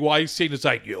 Harvey Weinstein is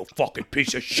like, you fucking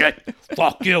piece of shit.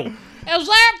 Fuck you. Is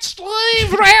that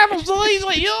Steve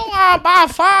Ramsey? You are by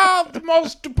far the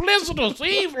most duplicitous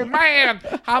evil man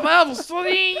I've ever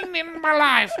seen in my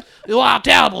life. You are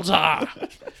terrible, Tar.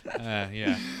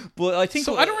 Yeah. But I think...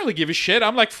 So I don't really give a shit.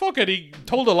 I'm like, fuck it. He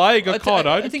told a lie, got caught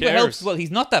out. I think what helps, well,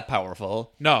 he's not that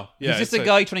powerful. No. Yeah, he's just a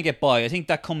guy trying to get by. I think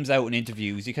that comes out in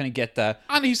interviews. You kind of get that.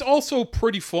 And he's also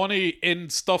pretty funny in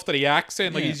stuff that he acts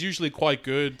in. Like, he's usually quite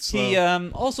good. So. He,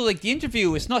 also, like, the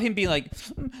interview, it's not him being like,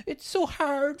 it's so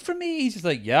hard for me. He's just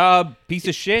like, yeah, piece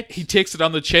of shit. He takes it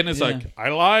on the chin. It's like, I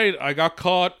lied. I got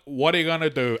caught. What are you going to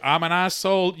do? I'm an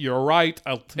asshole. You're right.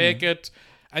 I'll take it.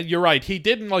 And you're right. He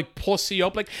didn't like pussy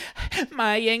up like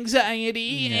my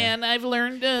anxiety, and I've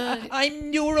learned.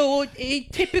 I'm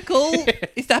neuroatypical.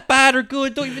 Is that bad or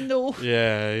good? Don't even know.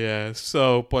 Yeah.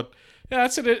 So, but yeah,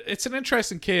 it's an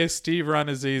interesting case. Steve ran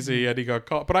as easy, and he got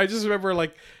caught. But I just remember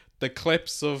like the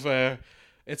clips of.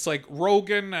 It's like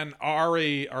Rogan and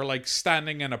Ari are like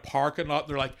standing in a parking lot.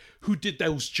 They're like, "Who did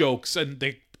those jokes?" And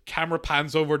the camera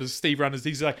pans over to Steve Rannazzisi.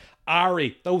 He's like,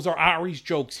 Ari, those are Ari's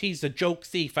jokes. He's a joke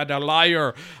thief and a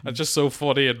liar. And just so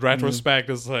funny in retrospect.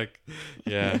 It's like,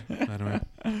 yeah. Anyway.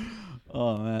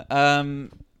 Oh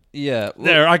man. Yeah. Well,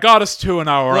 there, I got us to an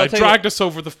hour. well, I dragged us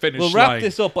over the finish line. We'll wrap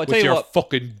this up. I'll tell with you your what.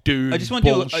 fucking dude. I just want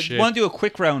to do a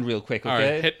quick round, real quick. Okay. All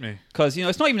right, hit me. Because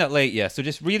it's not even that late yet. So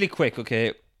just really quick.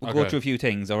 Okay. We'll go through a few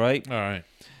things. All right. All right.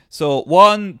 So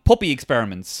one, puppy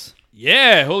experiments.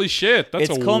 Yeah, holy shit.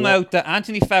 It's come out that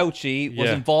Anthony Fauci was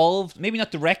involved, maybe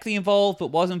not directly involved, but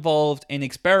was involved in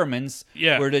experiments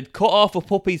where they'd cut off a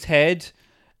puppy's head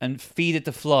and feed it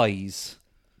to flies.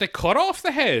 They cut off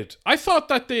the head? I thought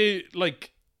that they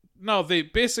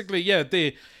basically,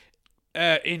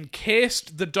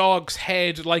 encased the dog's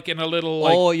head like in a little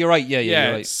like... Oh, you're right. Yeah,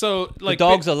 you're right. So like the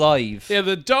dog's alive. Yeah,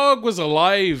 the dog was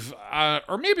alive,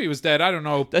 or maybe he was dead. I don't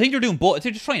know. I think they're doing both.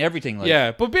 They're just trying everything. Like.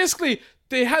 Yeah, but basically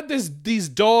they had these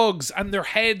dogs and their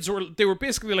heads were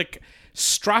basically like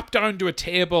strapped down to a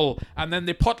table, and then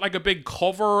they put like a big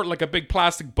cover, like a big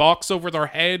plastic box over their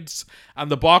heads,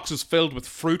 and the box was filled with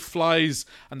fruit flies,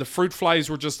 and the fruit flies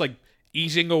were just like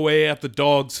eating away at the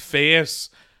dog's face.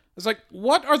 It's like,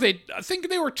 what are they? I think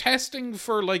they were testing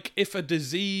for like if a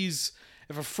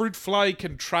fruit fly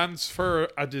can transfer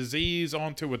a disease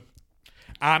onto an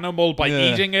animal by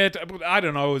eating it. I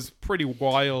don't know. It was pretty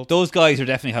wild. Those guys are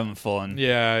definitely having fun.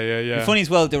 Yeah. And funny as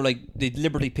well, they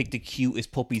deliberately picked the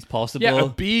cutest puppies possible. Yeah, a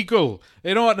beagle.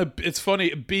 You know what? It's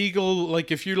funny. A beagle,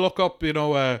 like if you look up,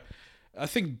 I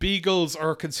think beagles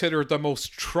are considered the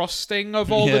most trusting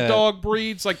of all the dog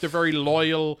breeds. Like they're very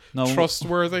loyal,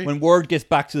 trustworthy. When word gets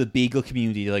back to the beagle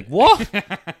community, they're like, what?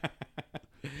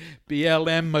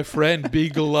 BLM, my friend,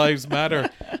 Beagle Lives Matter.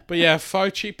 But yeah,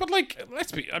 Fauci. But like,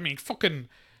 fucking...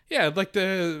 Yeah, like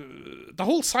the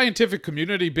whole scientific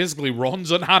community basically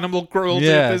runs on animal cruelty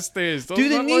at this stage. Do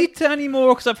they need to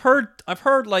anymore? Because I've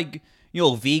heard like,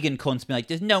 vegan cunts be like,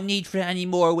 there's no need for it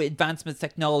anymore with advancement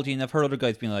technology. And I've heard other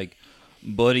guys being like,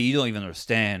 buddy, you don't even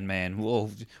understand, man. Whoa,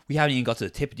 we haven't even got to the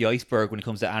tip of the iceberg when it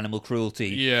comes to animal cruelty.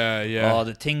 Yeah. Oh,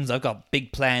 the things, I've got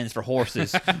big plans for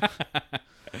horses.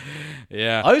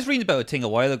 Yeah. I was reading about a thing a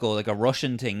while ago, like a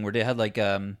Russian thing where they had like,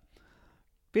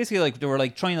 basically like they were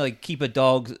like trying to like keep a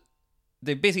dog.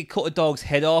 They basically cut a dog's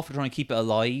head off and trying to keep it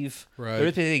alive. Right. They're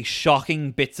basically like,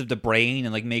 shocking bits of the brain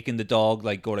and like making the dog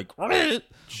like go like,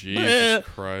 Jesus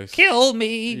Christ, kill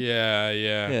me. Yeah.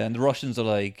 And the Russians are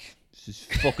like, this is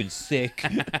fucking sick.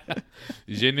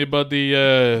 Is anybody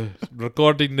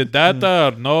recording the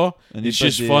data or no? It's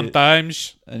just fun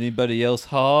times. Anybody else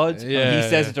hard? Yeah. And he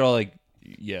says it, they're all like,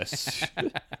 yes.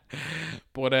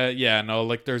 But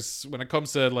like there's, when it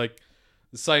comes to like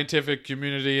the scientific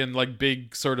community and like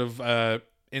big sort of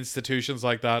institutions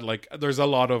like that, like there's a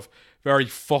lot of very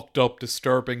fucked up,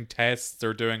 disturbing tests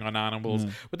they're doing on animals.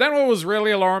 But then what was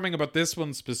really alarming about this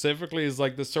one specifically is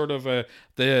like the sort of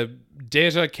the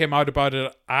data came out about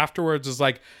it afterwards is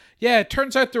like, yeah, it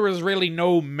turns out there was really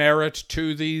no merit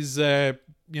to these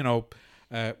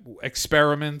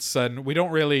experiments, and we don't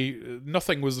really,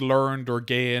 nothing was learned or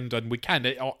gained, and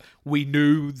we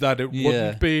knew that it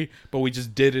wouldn't be, but we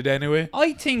just did it anyway.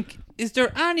 I think, is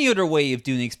there any other way of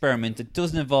doing an experiment that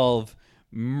doesn't involve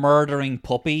murdering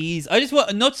puppies. I just want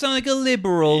to not sound like a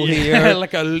liberal Yeah, here.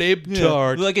 like a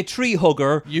libtard. Like a tree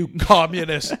hugger. You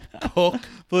communist cook.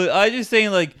 But I just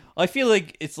saying, like, I feel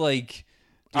like it's like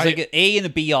there's like an A and a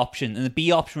B option, and the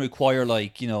B option require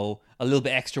like, you know, a little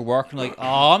bit extra work. I'm like,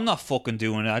 oh, I'm not fucking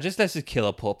doing that. Let's just kill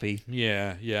a puppy.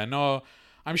 Yeah. No,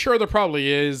 I'm sure there probably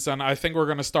is, and I think we're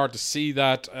going to start to see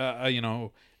that, you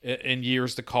know, in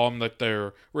years to come, that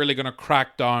they're really going to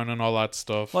crack down and all that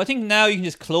stuff. Well, I think now you can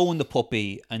just clone the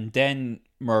puppy and then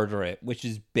murder it, which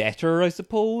is better, I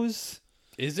suppose.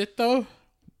 Is it though?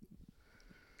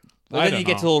 But I then don't you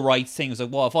get to the know. whole rights thing. It's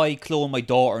like, well, if I clone my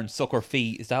daughter and suck her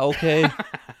feet, is that okay?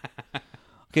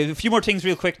 Okay, a few more things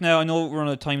real quick now. I know we're on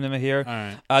a time limit here. All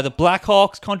right. The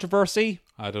Blackhawks controversy.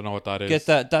 I don't know what that is. Get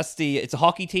that? It's a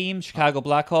hockey team, Chicago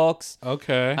Blackhawks.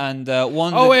 Okay. And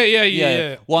one. Oh, wait,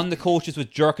 yeah. One of the coaches was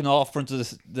jerking off in front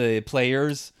of the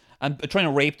players and trying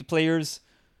to rape the players.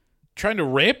 Trying to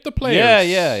rape the players?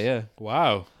 Yeah.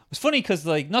 Wow. It's funny because,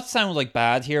 like, not to sound like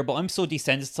bad here, but I'm so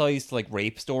desensitized to like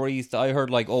rape stories that I heard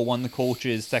like, oh, one of the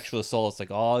coaches sexual assaults, like,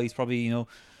 oh, he's probably, you know,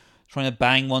 trying to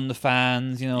bang one of the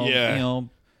fans, you know, Yeah.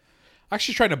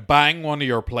 Actually trying to bang one of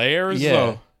your players, yeah.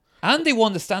 though. And they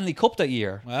won the Stanley Cup that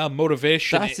year. Well,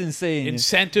 motivation. That's insane.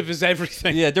 Incentive is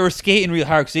everything. Yeah, they were skating real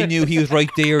hard because they knew he was right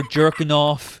there, jerking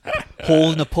off,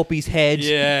 holding a puppy's head.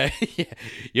 Yeah.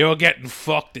 You're getting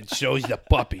fucked. It shows the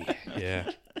puppy.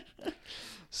 Yeah.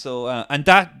 So, and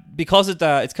that, because of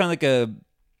that, it's kind of like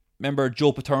remember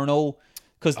Joe Paterno?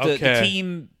 Because the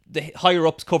team, the higher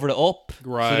ups covered it up.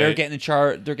 Right. So they're getting in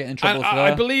trouble And for that.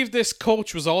 I believe this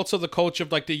coach was also the coach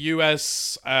of like the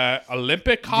U.S.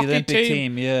 Olympic hockey the Olympic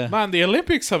team, yeah. Man, the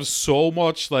Olympics have so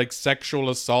much like sexual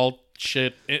assault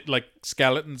shit, like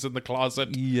skeletons in the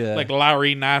closet. Yeah. Like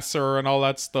Larry Nasser and all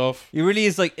that stuff. It really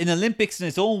is like an Olympics in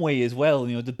its own way as well.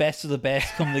 You know, the best of the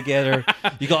best come together.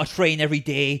 You got to train every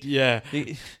day. Yeah.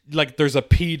 Like there's a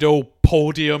pedo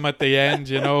podium at the end,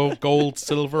 you know, gold,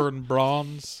 silver, and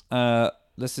bronze.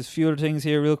 Let's just a few other things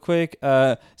here real quick.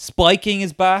 Spiking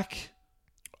is back.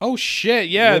 Oh shit!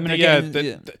 Yeah, Women are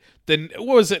getting-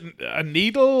 what was it? A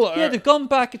needle? Yeah, they've gone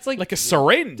back. It's like a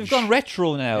syringe. They've gone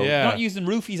retro now. Yeah. They're not using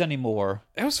roofies anymore.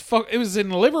 It was in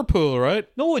Liverpool, right?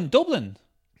 No, in Dublin.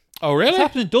 Oh, really? It's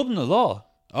happening in Dublin a lot.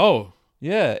 Oh,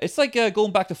 Yeah, it's like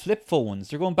going back to flip phones.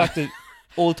 They're going back to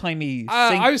old-timey...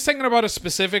 I was thinking about a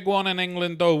specific one in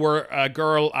England, though, where a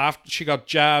girl, after she got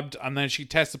jabbed, and then she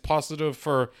tested positive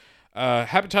for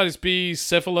hepatitis B,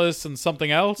 syphilis, and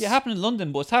something else. Yeah, it happened in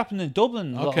London, but it's happening in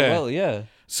Dublin a lot as well, yeah.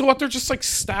 So what, they're just like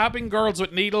stabbing girls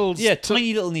with needles? Yeah,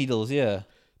 tiny little needles, yeah.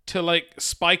 To like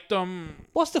spike them.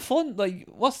 What's the fun? Like,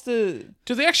 what's the...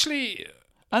 Do they actually...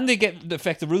 And they get the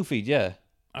effect of roofied, yeah.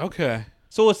 Okay.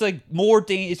 So it's like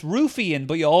it's roofing,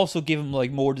 but you also give them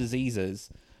like more diseases.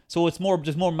 So it's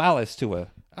there's more malice to it.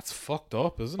 That's fucked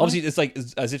up, isn't it? Obviously, it's like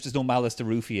as if there's no malice to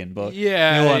roofing, but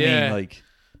yeah, you know what I yeah. mean? Like,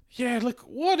 yeah, like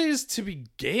what is to be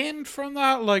gained from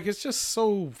that? Like, it's just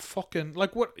so fucking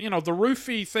like what the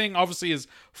roofie thing obviously is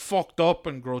fucked up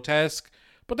and grotesque,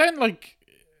 but then like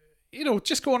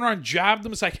just going around jab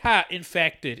them, it's like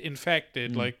infected.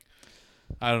 Like,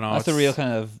 I don't know. that's a real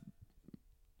kind of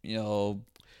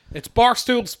It's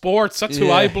Barstool Sports. That's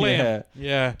who I blame. Yeah.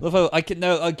 Yeah. Love how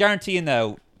I guarantee you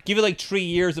now. Give it like 3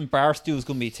 years, and Barstool's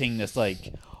gonna be a thing that's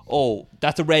like, oh,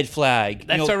 that's a red flag.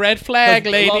 That's a red flag,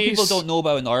 'cause ladies. A lot of people don't know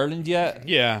about it in Ireland yet.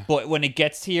 Yeah. But when it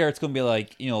gets here, it's gonna be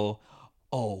like,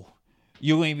 oh,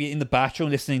 you're going to be in the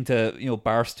bathroom listening to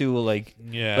Barstool like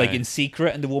in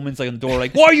secret, and the woman's like on the door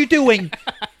like, what are you doing?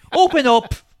 Open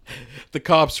up. The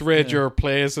cops raid your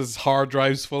place as hard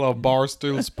drives full of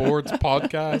Barstool Sports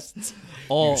podcasts.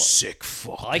 Oh, You sick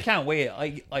fuck. I can't wait.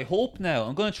 I hope now.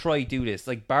 I'm going to try do this.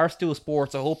 Like Barstool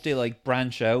Sports, I hope they like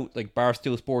branch out, like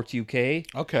Barstool Sports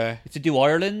UK. Okay. To do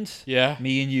Ireland. Yeah.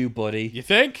 Me and you, buddy. You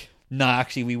think? Nah,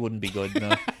 actually, we wouldn't be good,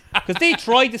 no. Because they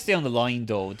tried to stay on the line,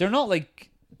 though. They're not like...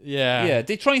 Yeah. Yeah,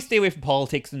 they try and stay away from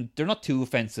politics, and they're not too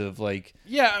offensive, like...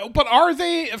 Yeah, but are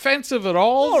they offensive at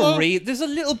all? Not though? really. There's a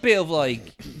little bit of,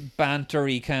 like,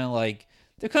 bantery kind of, like...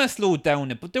 They're kind of slowed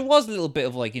down it, but there was a little bit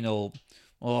of, like,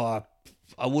 I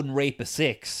wouldn't rape a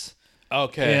 6.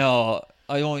 Okay.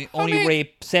 I only mean-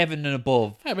 rape 7 and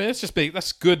above. Yeah, but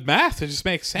that's good math. It just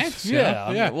makes sense. Yeah,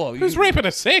 I yeah. mean, well, Who's raping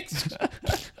a 6?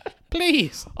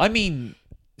 Please. I mean,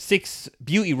 6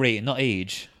 beauty rating, not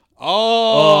age.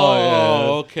 Oh,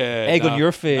 yeah. okay. Egg on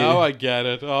your face. Now I get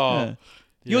it. Oh. Yeah.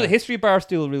 You know the history of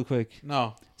Barstool, real quick?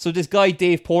 No. So this guy,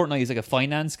 Dave Portnoy, he's like a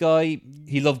finance guy.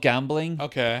 He loved gambling.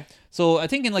 Okay. So I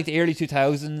think in like the early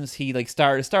 2000s, he like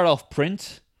started off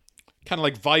print. Kind of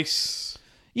like Vice.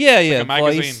 Yeah, a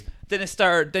magazine. Vice.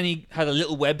 Then he had a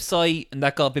little website, and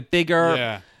that got a bit bigger.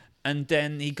 Yeah. and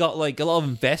then he got like a lot of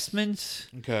investment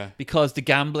Okay. because the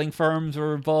gambling firms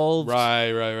were involved.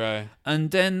 Right. And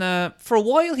then for a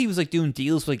while he was like doing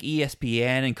deals with like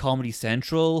ESPN and Comedy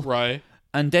Central. Right.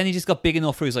 And then he just got big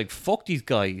enough where he was like, fuck these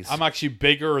guys. I'm actually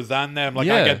bigger than them. Like,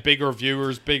 Yeah. I get bigger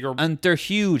viewers, bigger... And they're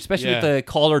huge, especially Yeah. with the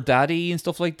Caller Daddy and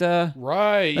stuff like that.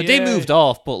 Right, Like, yeah. they moved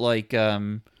off, but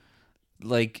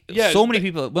Yeah, so many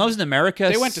people. When I was in America,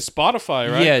 They went to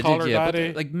Spotify, right? Yeah, Caller Daddy.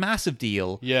 but like massive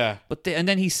deal. Yeah. But and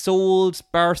then he sold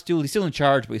Barstool. He's still in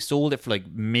charge, but he sold it for like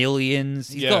millions.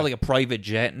 He's Yeah. got like a private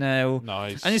jet now.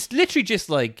 Nice. And it's literally just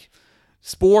like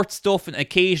sports stuff, and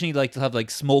occasionally like they'll have like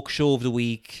smoke show of the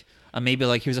week, and maybe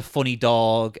like here's a funny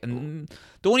dog, and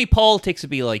the only politics would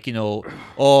be like, you know,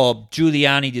 oh,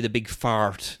 Giuliani did a big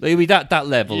fart. Like, it'd be that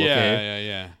level, Yeah, okay?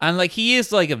 yeah. And like he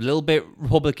is like a little bit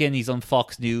Republican. He's on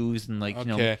Fox News and like, you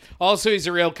know, Okay. Also, he's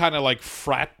a real kind of like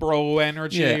frat bro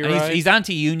energy, yeah, and right? he's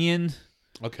anti-union.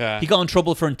 Okay. He got in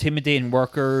trouble for intimidating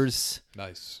workers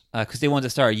Nice. because they wanted to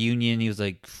start a union. He was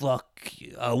like, "Fuck,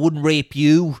 I wouldn't rape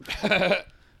you."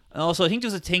 And also, I think there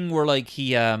was a thing where like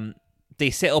they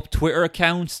set up Twitter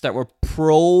accounts that were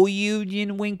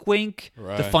pro-union, wink, wink, to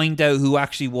Right. find out who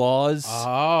actually was.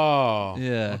 Oh.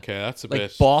 Yeah. Okay, that's a Like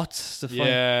bit... bots to find.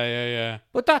 Yeah.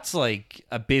 But that's like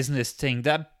a business thing.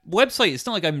 That website, it's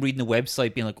not like I'm reading the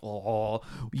website being like, oh,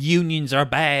 unions are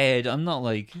bad. I'm not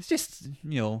like, it's just,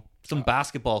 you know, some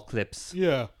basketball clips.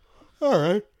 Yeah. All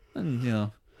right. And, you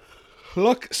know.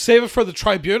 Look, save it for the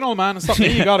tribunal, man. It's not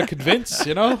me you got to convince,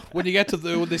 you know? When you get to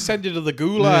when they send you to the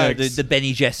gulags. The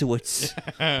Benny Jesuits.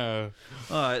 Yeah.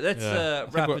 All right, let's Yeah.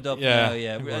 wrap it up yeah. now.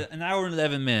 Yeah, we're at an hour and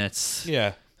 11 minutes.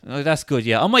 Yeah. Oh, that's good.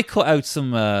 Yeah, I might cut out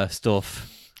some stuff.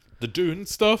 The Dune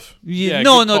stuff? Yeah,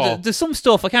 good no, call. there's some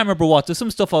stuff I can't remember what. There's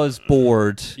some stuff I was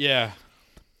bored. Yeah.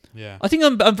 I think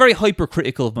I'm very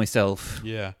hypercritical of myself.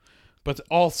 Yeah. But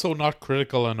also not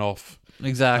critical enough.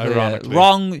 Exactly. Yeah. Ironically.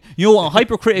 Wrong. You know what? I'm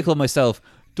hypercritical of myself.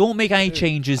 Don't make any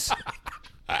changes.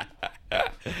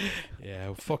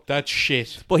 Yeah, fuck that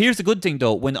shit. But here's the good thing,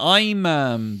 though. When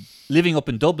I'm living up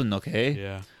in Dublin, okay,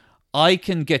 Yeah. I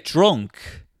can get drunk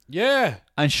Yeah.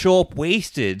 and show up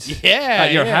wasted Yeah.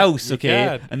 at your yeah, house, you okay,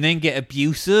 can. and then get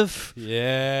abusive.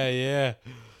 Yeah.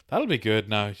 That'll be good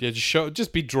now. Yeah,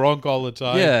 just be drunk all the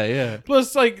time. Yeah.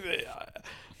 Plus, like,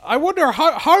 I wonder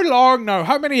how long now,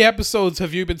 how many episodes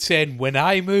have you been saying, when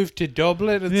I move to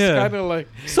Dublin? It's Yeah. kind of like,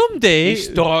 Someday,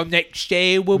 storm next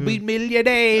year will be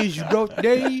millionaires, you got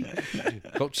me.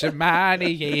 Got some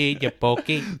money in your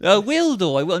pocket. I will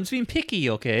though. I will. I'm just being picky,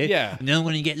 okay? Yeah. And then I'm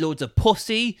going to get loads of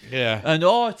pussy. Yeah. And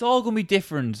it's all going to be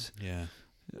different. Yeah.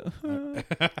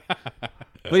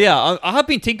 But yeah, I have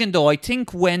been thinking though. I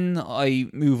think when I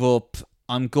move up,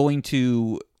 I'm going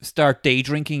to start day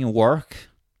drinking and work.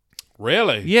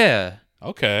 Really? Yeah.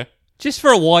 Okay. Just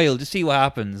for a while, to see what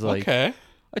happens. Like, Okay.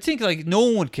 I think like no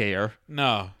one would care.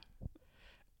 No.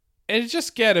 It'll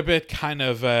just get a bit kind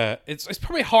of it's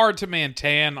probably hard to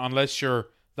maintain unless you're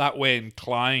that way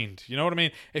inclined. You know what I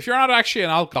mean? If you're not actually an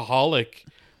alcoholic,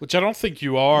 which I don't think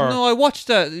you are. No, I watched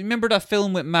that. Remember that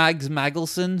film with Mags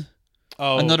Maggelson?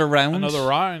 Oh, Another Round? Another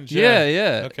round. Yeah,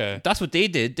 Yeah. yeah. Okay. That's what they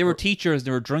did. They were teachers. They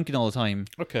were drinking all the time.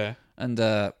 Okay. And,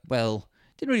 well,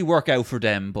 didn't really work out for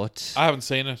them, but... I haven't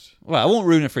seen it. Well, I won't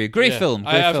ruin it for you. Great Yeah. film.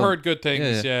 I've heard good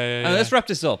things. Yeah. And let's wrap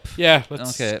this up. Yeah,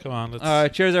 let's Okay. come on. Let's. All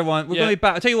right, cheers, everyone. We're Yeah. going to be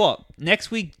back. I'll tell you what.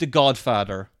 Next week, The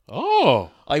Godfather.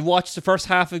 Oh. I watched the first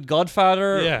half of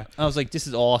Godfather. Yeah. I was like, this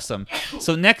is awesome.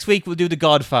 So next week, we'll do The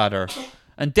Godfather.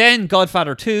 And then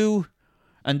Godfather 2.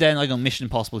 And then, I don't know, Mission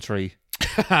Impossible 3.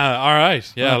 All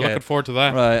right. Yeah, Okay. looking forward to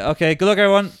that. Right. Okay. Good luck,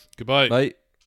 everyone. Goodbye. Bye.